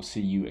 and we will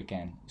see you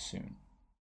again soon.